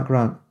up from that,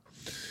 Grant.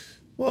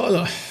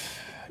 Well,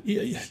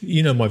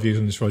 you know my views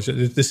on this, Roger.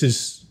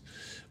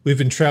 We've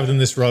been traveling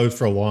this road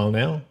for a while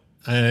now,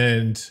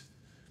 and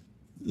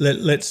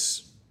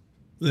let's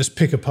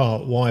pick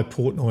apart why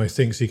Portnoy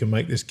thinks he can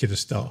make this kid a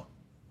star,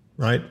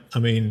 right? I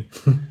mean,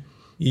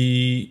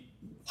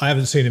 I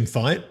haven't seen him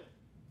fight.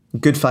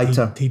 Good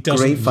fighter. He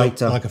doesn't Great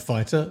fighter. look like a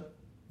fighter.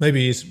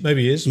 Maybe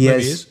he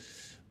is.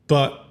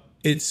 But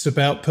it's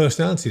about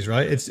personalities,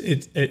 right?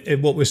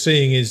 What we're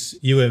seeing is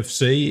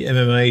UFC,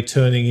 MMA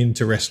turning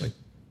into wrestling.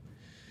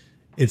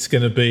 It's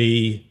going to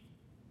be,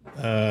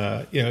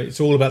 it's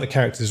all about the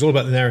characters. It's all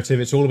about the narrative.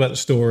 It's all about the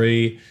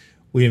story.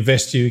 We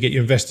invest you, get you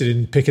invested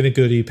in picking a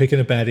goodie, picking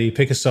a baddie,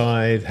 pick a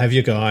side, have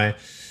your guy.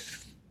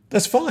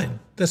 That's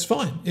fine. Let's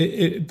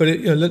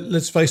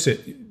face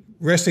it.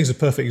 Wrestling's a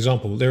perfect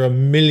example. There are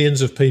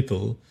millions of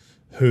people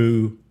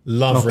who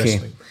love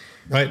wrestling,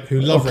 right?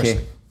 Who love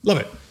wrestling.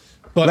 Love it.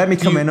 But let me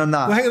come in on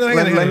that. Well, hang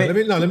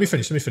on. Let me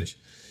finish.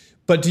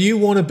 But do you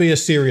want to be a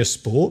serious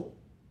sport?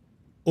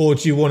 Or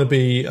do you want to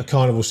be a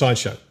carnival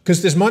sideshow?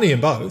 Because there's money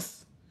in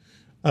both.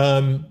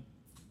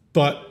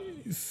 But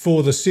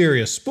for the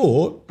serious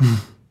sport,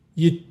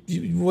 you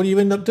what do you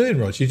end up doing,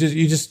 Rog? You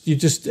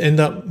just end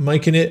up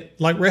making it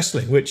like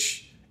wrestling,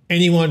 which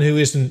anyone who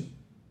isn't,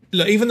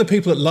 look, even the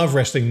people that love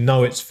wrestling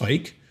know it's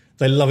fake.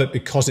 They love it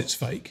because it's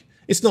fake.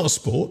 It's not a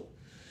sport.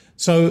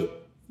 So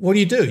what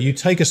do? You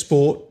take a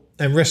sport,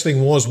 and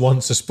wrestling was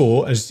once a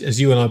sport, as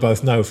you and I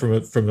both know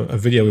from a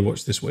video we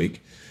watched this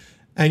week,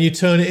 and you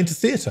turn it into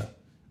theatre.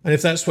 And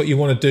if that's what you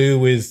want to do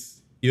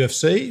with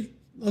UFC,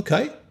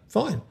 okay,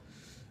 fine.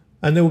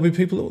 And there will be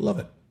people that will love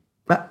it.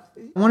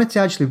 I wanted to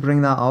actually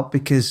bring that up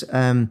because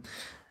I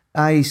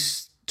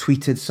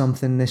tweeted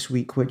something this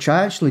week, which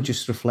I actually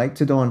just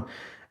reflected on.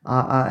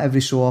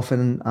 Every so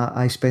often,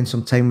 I spend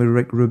some time with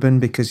Rick Rubin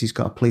because he's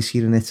got a place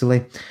here in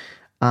Italy.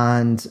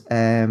 And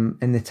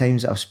in the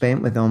times that I've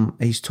spent with him,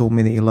 he's told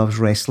me that he loves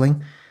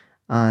wrestling.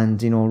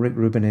 And, Rick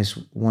Rubin is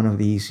one of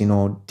these,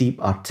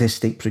 deep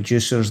artistic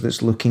producers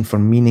that's looking for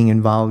meaning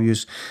and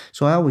values.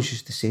 So I always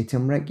used to say to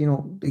him, Rick,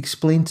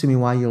 explain to me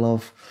why you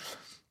love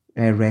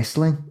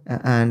wrestling.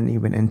 And he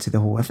went into the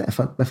whole, if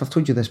I've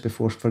told you this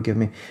before, forgive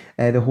me,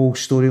 the whole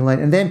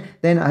storyline. And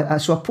then I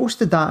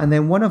posted that, and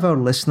then one of our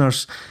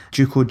listeners,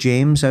 Juco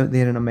James out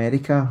there in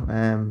America,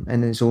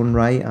 in his own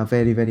right, a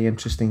very, very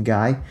interesting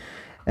guy,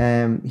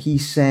 he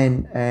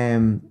sent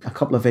a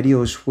couple of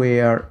videos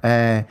where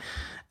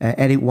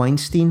Eric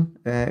Weinstein,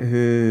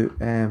 who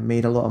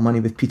made a lot of money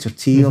with Peter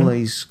Thiel,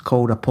 he's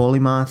called a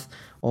polymath,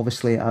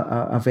 obviously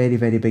a very,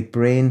 very big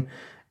brain,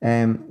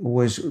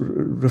 was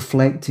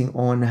reflecting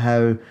on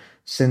how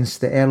since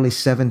the early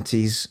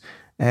 70s,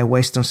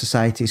 Western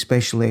society,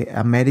 especially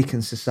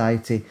American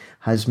society,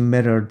 has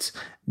mirrored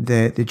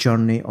the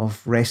journey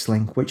of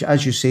wrestling, which,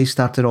 as you say,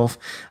 started off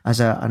as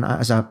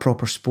a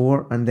proper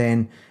sport and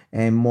then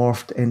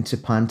morphed into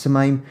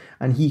pantomime.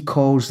 And he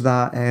calls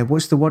that,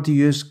 what's the word he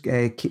used?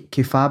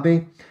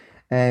 Kayfabe,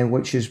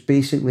 which is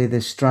basically the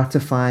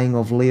stratifying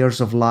of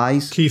layers of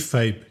lies.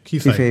 Kayfabe.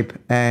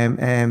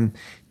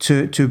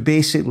 To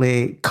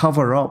basically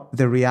cover up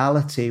the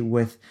reality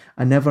with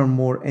an ever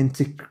more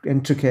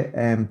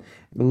intricate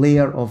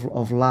layer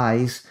of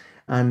lies,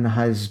 and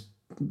has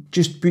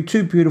just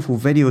two beautiful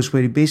videos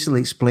where he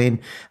basically explained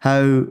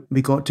how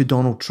we got to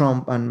Donald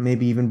Trump and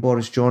maybe even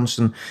Boris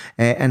Johnson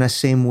in a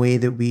same way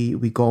that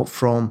we got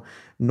from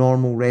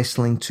normal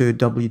wrestling to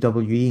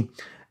WWE.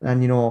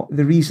 And,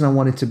 the reason I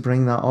wanted to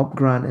bring that up,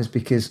 Grant, is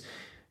because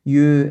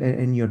you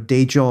in your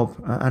day job,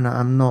 and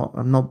I'm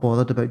not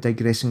bothered about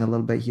digressing a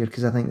little bit here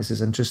because I think this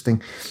is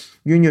interesting.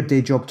 You in your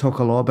day job talk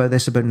a lot about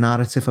this, about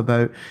narrative,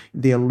 about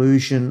the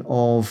illusion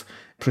of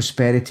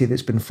prosperity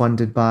that's been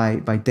funded by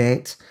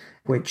debt,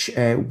 which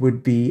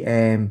would be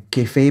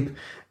kayfabe,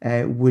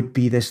 would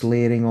be this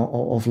layering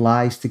of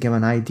lies to give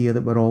an idea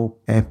that we're all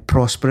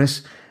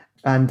prosperous.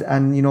 And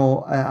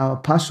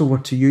I'll pass over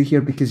to you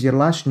here because your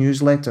last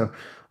newsletter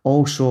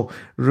also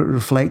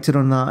reflected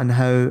on that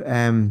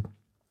and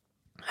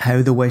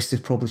how the West is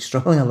probably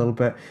struggling a little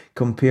bit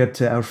compared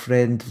to our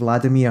friend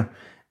Vladimir.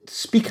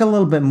 Speak a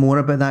little bit more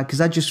about that, because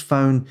I just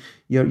found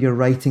your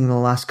writing the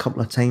last couple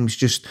of times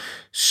just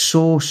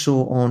so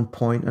on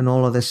point and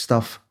all of this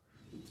stuff.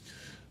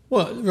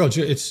 Well,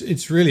 Roger,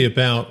 it's really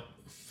about,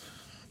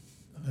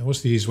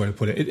 what's the easiest way to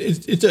put it?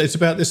 It's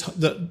about this,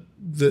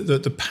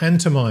 the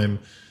pantomime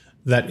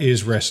that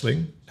is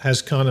wrestling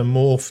has kind of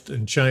morphed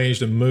and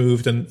changed and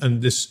moved,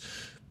 and this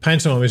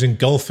pantomime is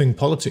engulfing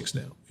politics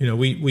now.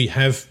 We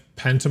have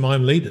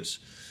pantomime leaders,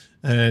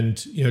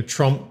 and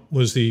Trump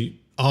was the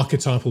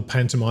archetypal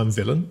pantomime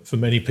villain for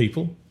many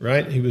people,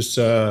 right? He was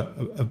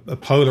a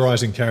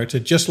polarizing character,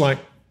 just like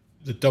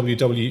the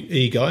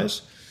WWE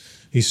guys.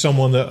 He's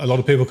someone that a lot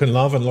of people can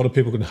love and a lot of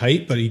people can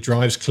hate, but he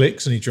drives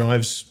clicks and he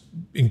drives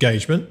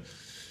engagement.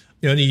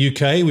 In the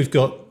UK, we've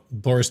got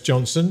Boris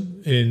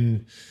Johnson.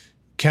 In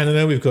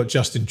Canada, we've got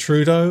Justin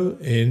Trudeau.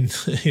 In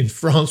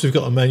France, we've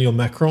got Emmanuel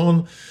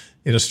Macron.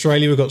 In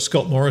Australia, we've got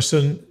Scott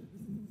Morrison.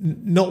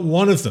 Not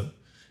one of them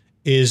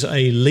is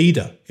a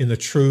leader in the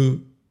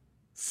true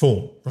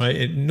form,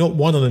 right? Not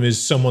one of them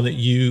is someone that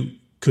you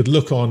could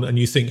look on and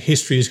you think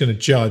history is going to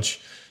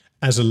judge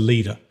as a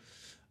leader.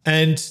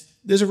 And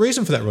there's a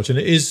reason for that, Roger.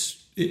 And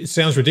it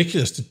sounds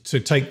ridiculous to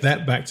take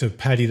that back to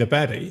Paddy the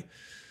Baddy,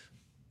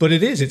 but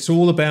it is. It's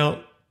all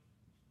about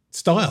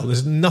style.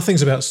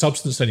 Nothing's about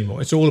substance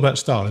anymore. It's all about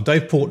style. And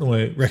Dave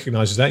Portnoy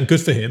recognizes that, and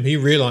good for him. He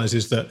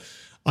realizes that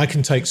I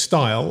can take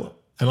style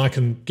and I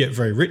can get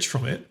very rich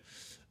from it.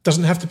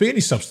 Doesn't have to be any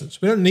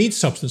substance. We don't need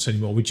substance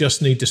anymore. We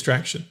just need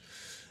distraction.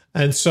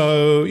 And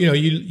so,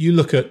 you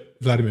look at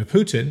Vladimir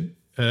Putin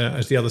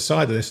as the other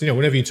side of this.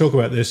 Whenever you talk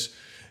about this,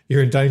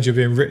 you're in danger of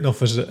being written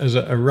off as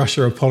a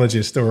Russia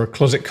apologist or a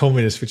closet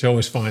communist, which I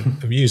always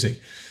find amusing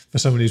for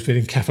someone who's been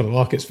in capital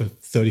markets for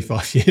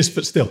 35 years,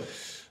 but still.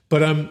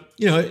 But,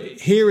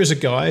 here is a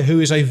guy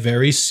who is a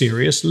very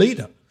serious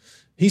leader.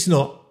 There's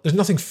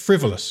nothing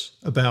frivolous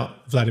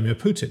about Vladimir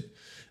Putin.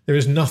 There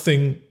is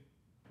nothing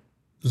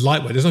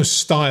lightweight. There's no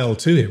style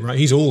to him, right?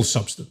 He's all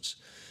substance.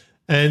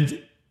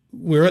 And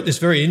we're at this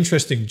very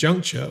interesting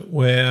juncture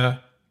where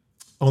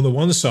on the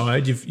one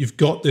side, you've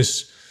got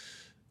this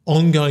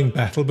ongoing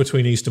battle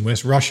between East and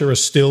West. Russia are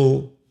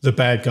still the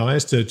bad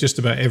guys to just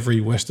about every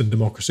Western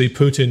democracy.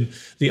 Putin,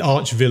 the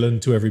arch villain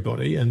to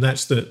everybody. And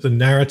that's the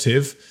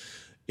narrative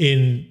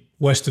in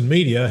Western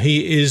media.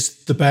 He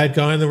is the bad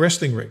guy in the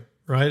wrestling ring,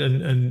 right?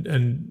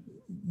 And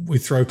we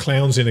throw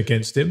clowns in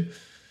against him.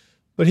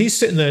 But he's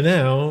sitting there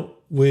now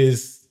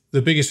with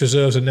the biggest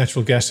reserves of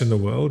natural gas in the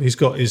world. He's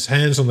got his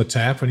hands on the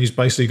tap, and he's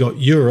basically got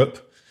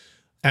Europe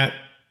at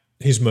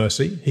his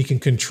mercy. He can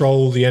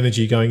control the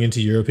energy going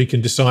into Europe. He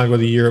can decide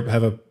whether Europe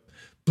have a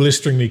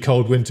blisteringly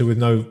cold winter with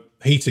no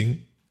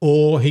heating,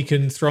 or he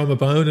can throw them a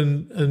bone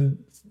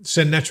and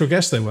send natural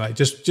gas their way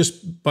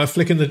just by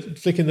flicking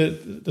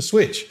the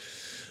switch.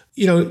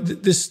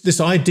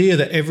 This idea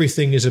that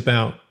everything is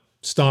about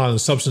style and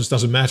substance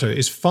doesn't matter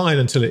is fine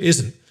until it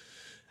isn't.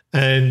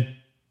 And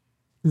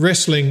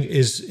wrestling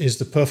is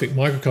the perfect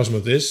microcosm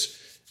of this.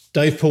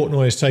 Dave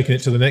Portnoy has taken it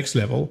to the next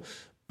level,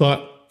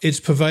 but it's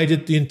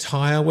pervaded the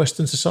entire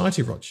Western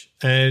society, Rog.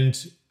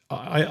 And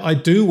I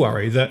do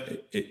worry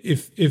that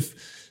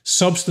if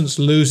substance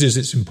loses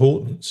its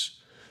importance,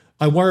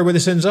 I worry where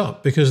this ends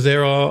up, because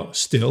there are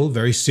still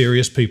very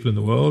serious people in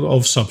the world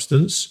of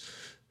substance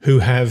who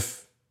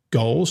have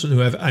goals and who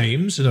have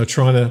aims and are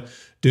trying to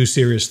do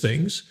serious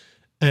things.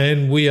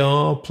 And we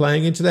are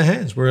playing into their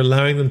hands. We're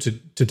allowing them to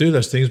do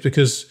those things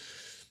because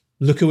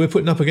look who we're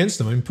putting up against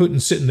them. I mean,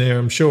 Putin's sitting there,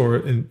 I'm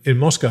sure, in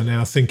Moscow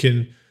now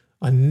thinking,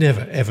 I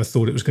never, ever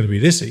thought it was going to be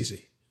this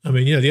easy. I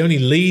mean, the only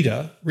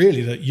leader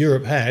really that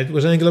Europe had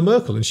was Angela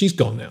Merkel, and she's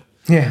gone now.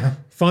 Yeah.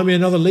 Find me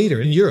another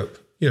leader in Europe.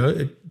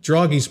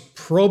 Draghi's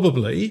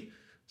probably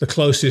the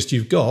closest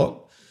you've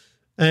got.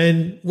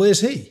 And where's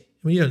he?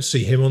 I mean, you don't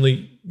see him on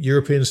the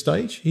European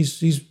stage.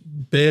 He's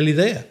barely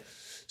there.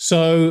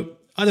 So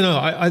I don't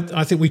know.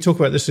 I think we talk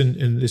about this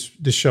in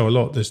this show a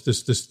lot.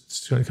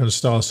 This kind of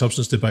style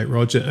substance debate,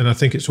 Roger. And I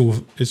think it's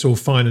all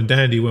fine and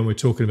dandy when we're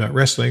talking about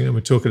wrestling and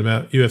we're talking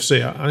about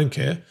UFC. I don't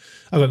care.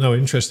 I've got no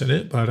interest in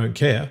it, but I don't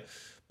care.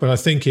 But I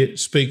think it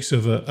speaks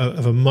of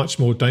a much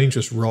more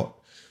dangerous rot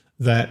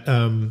that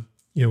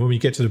when we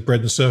get to the bread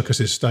and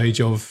circuses stage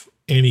of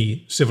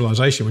any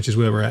civilization, which is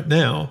where we're at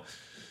now,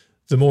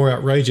 the more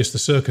outrageous the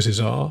circuses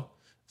are,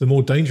 the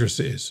more dangerous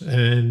it is.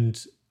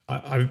 And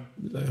I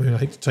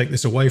hate to take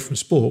this away from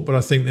sport, but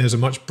I think there's a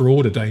much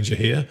broader danger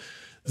here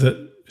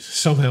that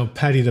somehow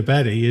Paddy the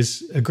Baddy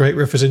is a great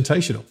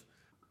representation of.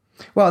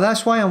 Well,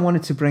 that's why I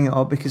wanted to bring it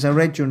up, because I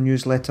read your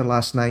newsletter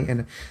last night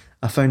and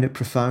I found it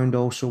profound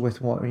also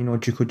with what,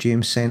 Duco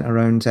James sent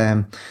around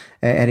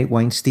Eric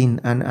Weinstein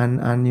and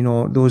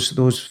those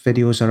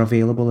videos are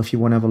available if you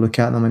want to have a look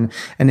at them.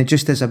 And it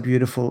just is a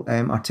beautiful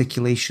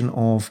articulation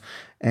of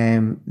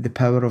the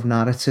power of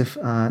narrative,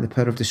 the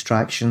power of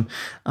distraction,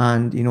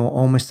 and,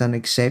 almost an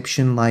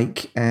exception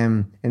like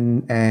in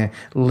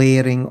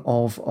layering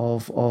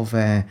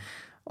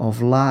of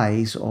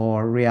lies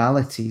or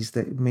realities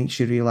that makes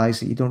you realise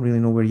that you don't really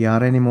know where you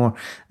are anymore,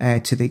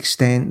 to the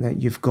extent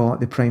that you've got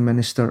the Prime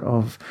Minister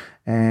of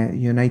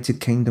United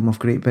Kingdom of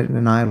Great Britain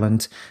and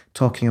Ireland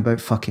talking about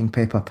fucking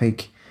Peppa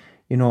Pig.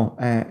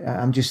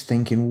 I'm just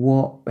thinking,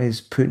 what is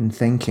Putin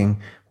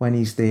thinking when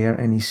he's there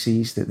and he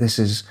sees that this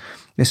is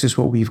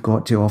what we've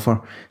got to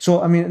offer?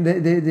 So, I mean,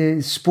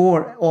 the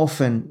sport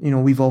often,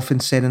 we've often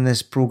said in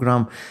this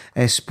programme,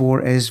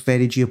 sport is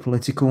very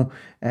geopolitical.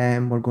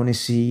 We're going to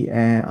see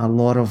a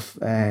lot of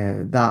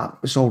that.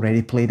 It's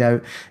already played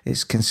out.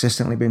 It's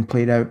consistently been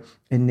played out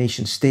in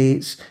nation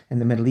states, in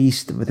the Middle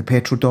East with the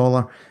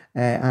petrodollar.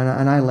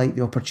 And I like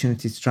the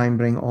opportunity to try and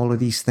bring all of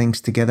these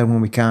things together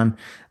when we can.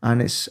 And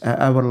it's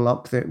our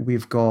luck that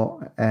we've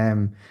got.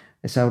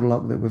 It's our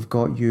luck that we've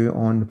got you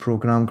on the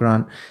programme,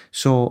 Grant.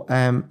 So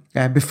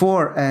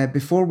before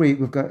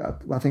we've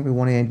got, I think we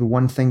want to end with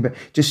one thing, but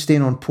just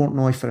staying on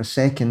Portnoy for a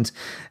second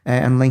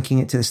and linking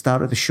it to the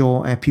start of the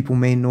show. People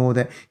may know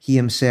that he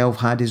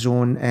himself had his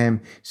own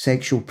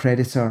sexual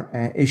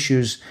predator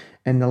issues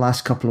in the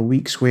last couple of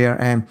weeks,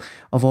 where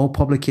of all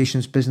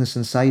publications, Business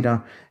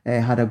Insider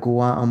had a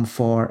go at him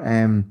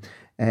for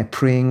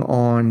preying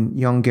on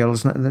young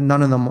girls.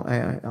 None of them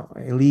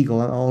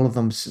illegal, all of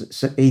them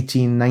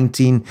 18,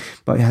 19,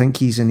 but I think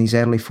he's in his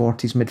early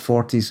 40s, mid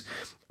 40s.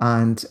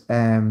 And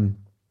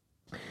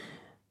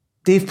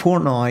Dave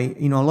Portnoy,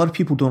 a lot of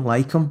people don't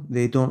like him.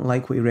 They don't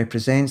like what he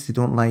represents. They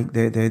don't like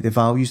the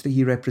values that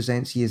he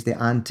represents. He is the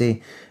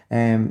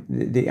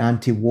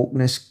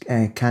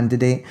anti-wokeness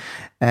candidate.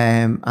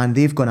 And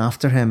they've gone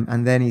after him.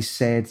 And then he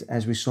said,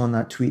 as we saw in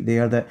that tweet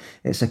there, that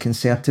it's a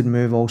concerted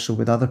move also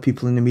with other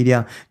people in the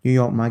media, New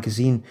York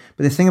Magazine.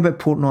 But the thing about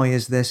Portnoy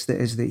is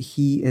that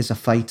he is a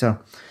fighter.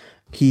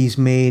 He's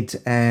made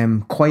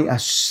quite a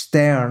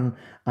stern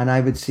and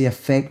I would say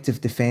effective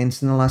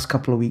defence in the last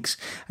couple of weeks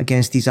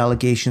against these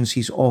allegations.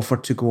 He's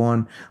offered to go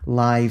on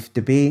live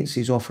debates.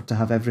 He's offered to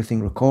have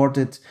everything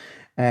recorded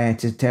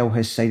to tell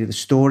his side of the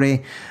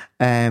story.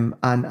 And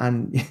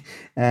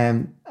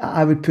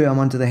I would put him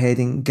under the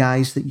heading,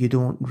 guys that you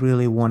don't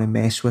really want to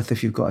mess with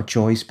if you've got a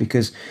choice,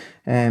 because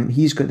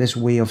he's got this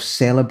way of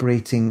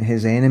celebrating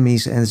his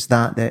enemies, is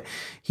that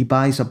he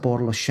buys a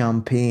bottle of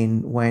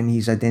champagne when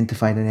he's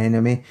identified an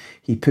enemy.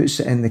 He puts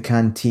it in the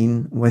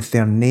canteen with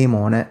their name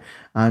on it.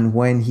 And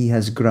when he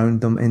has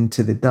ground them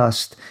into the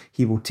dust,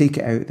 he will take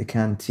it out of the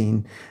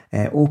canteen,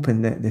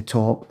 open the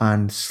top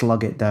and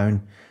slug it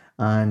down.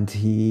 And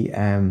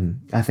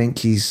I think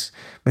he's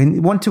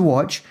one to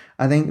watch.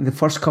 I think the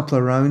first couple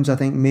of rounds, I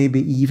think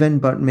maybe even,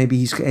 but maybe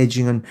he's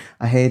edging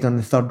ahead on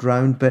the third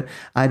round. But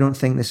I don't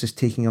think this is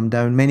taking him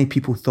down. Many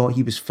people thought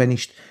he was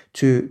finished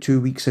two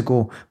weeks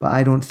ago, but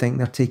I don't think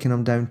they're taking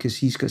him down because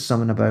he's got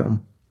something about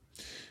him.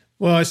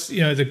 Well, it's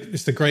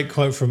the great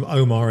quote from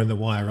Omar in The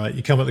Wire, right?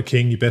 You come at the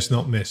king, you best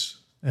not miss.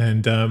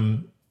 And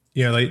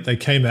they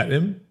came at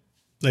him.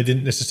 They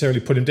didn't necessarily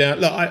put him down.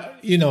 Look,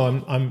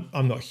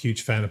 I'm not a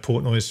huge fan of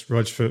Portnoy's,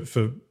 Rog,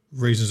 for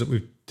reasons that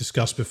we've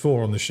discussed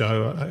before on the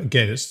show.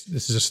 Again, this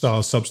is a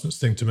style substance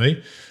thing to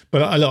me.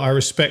 But I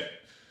respect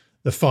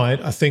the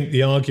fight. I think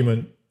the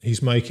argument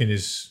he's making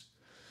is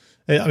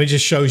I mean, it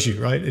just shows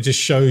you, right? It just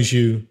shows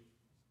you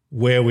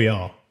where we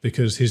are,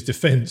 because his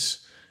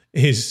defense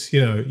is,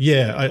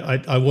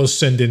 I was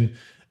sending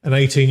an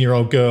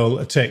 18-year-old girl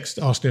a text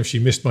asking if she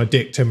missed my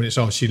dick 10 minutes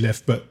after she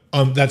left, but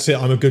that's it.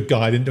 I'm a good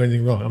guy. I didn't do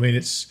anything wrong. I mean,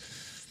 this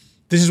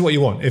is what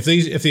you want. If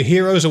the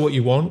heroes are what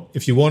you want,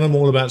 if you want them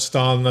all about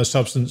style and no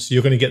substance,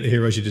 you're going to get the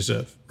heroes you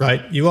deserve,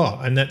 right? You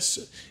are, and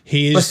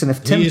he is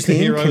the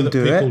hero that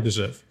people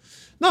deserve.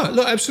 No,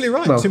 look, absolutely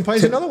right. Tim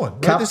Payne's another one.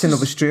 Right? Captain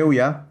of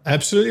Australia.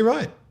 Absolutely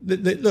right.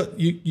 Look,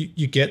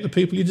 you get the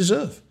people you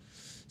deserve.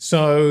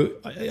 So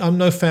I'm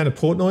no fan of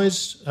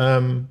Portnoy's.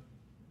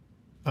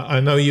 I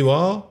know you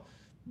are.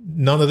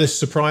 None of this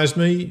surprised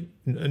me.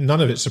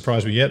 None of it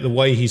surprised me yet. The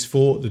way he's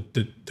fought,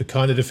 the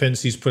kind of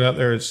defence he's put out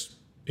there, it's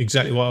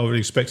exactly what I would have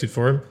expected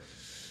for him.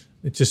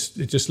 It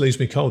just leaves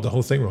me cold, the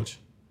whole thing, Rog.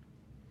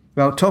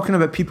 Well, talking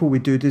about people we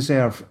do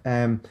deserve,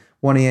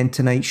 1am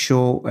tonight's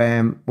show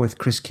with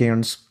Chris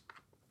Cairns.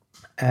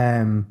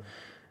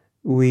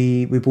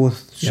 We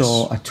both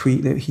saw a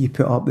tweet that he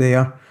put up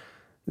there.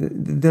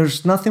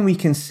 There's nothing we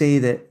can say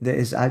that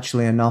is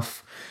actually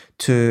enough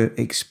to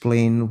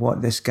explain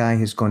what this guy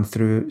has gone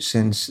through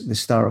since the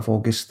start of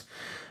August.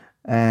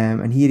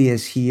 And here he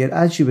is here,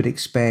 as you would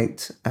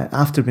expect,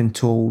 after being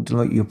told,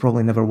 look, you'll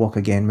probably never walk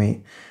again,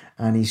 mate.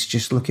 And he's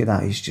just, look at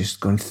that, he's just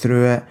gone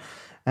through it.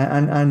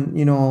 And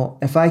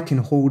if I can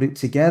hold it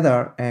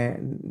together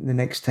the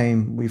next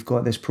time we've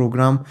got this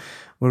programme,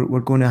 we're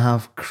going to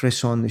have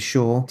Chris on the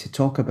show to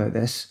talk about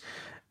this,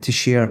 to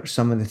share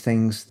some of the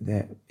things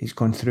that he's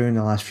gone through in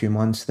the last few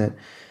months that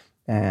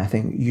I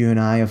think you and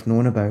I have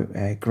known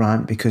about,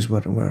 Grant, because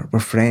we're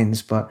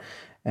friends. But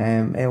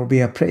it'll be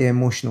a pretty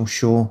emotional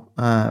show.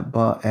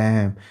 But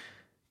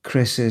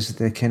Chris is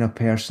the kind of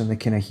person, the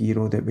kind of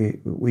hero that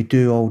we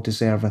do all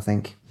deserve, I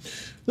think.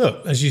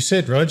 Look, as you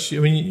said, Raj, I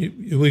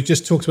mean, we've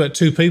just talked about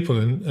two people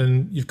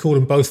and you've called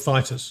them both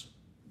fighters.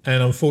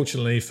 And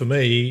unfortunately for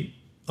me,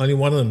 only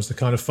one of them is the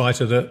kind of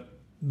fighter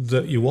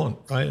that you want,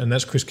 right? And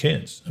that's Chris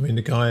Cairns. I mean,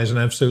 the guy is an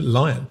absolute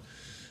lion.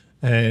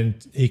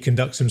 And he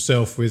conducts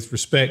himself with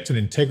respect and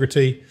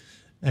integrity.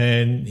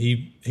 And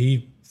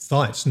he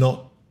fights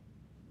not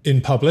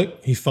in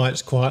public. He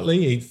fights quietly.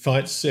 He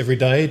fights every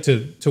day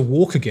to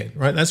walk again,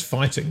 right? That's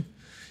fighting.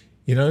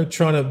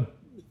 Trying to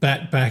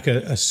bat back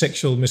a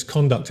sexual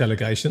misconduct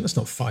allegation, that's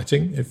not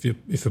fighting if you're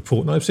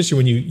Portnoy, especially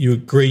when you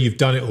agree you've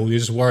done it all. You're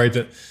just worried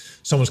that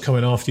someone's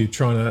coming after you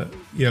trying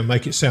to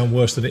make it sound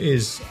worse than it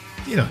is.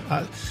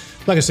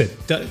 Like I said,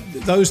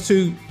 those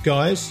two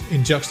guys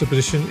in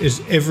juxtaposition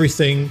is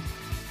everything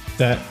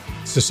that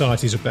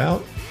society's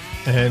about,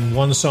 and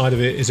one side of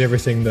it is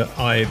everything that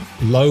I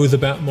loathe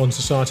about modern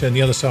society, and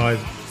the other side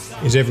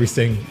is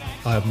everything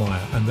I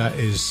admire, and that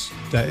is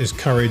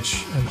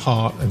courage and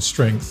heart and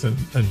strength and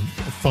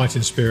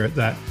fighting spirit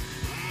that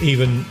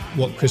even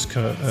what Chris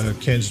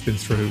Cairns has been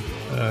through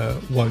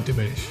won't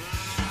diminish.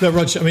 Look,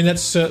 Rog, I mean,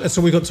 that's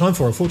all we've got time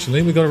for,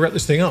 unfortunately. We've got to wrap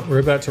this thing up. We're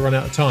about to run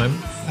out of time.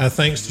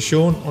 Thanks to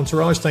Sean,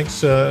 Entourage.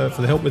 Thanks for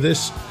the help with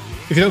this.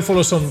 If you don't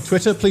follow us on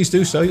Twitter, please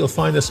do so. You'll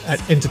find us at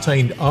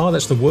EntertainedR.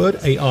 That's the word,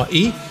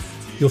 A-R-E.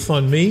 You'll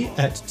find me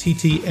at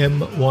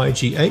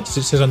TTMYGH, as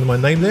it says under my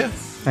name there.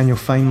 And you'll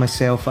find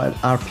myself at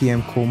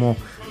RPM Como,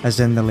 as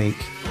in the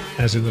lake.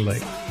 As in the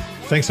lake.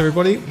 Thanks,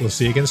 everybody. We'll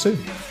see you again soon.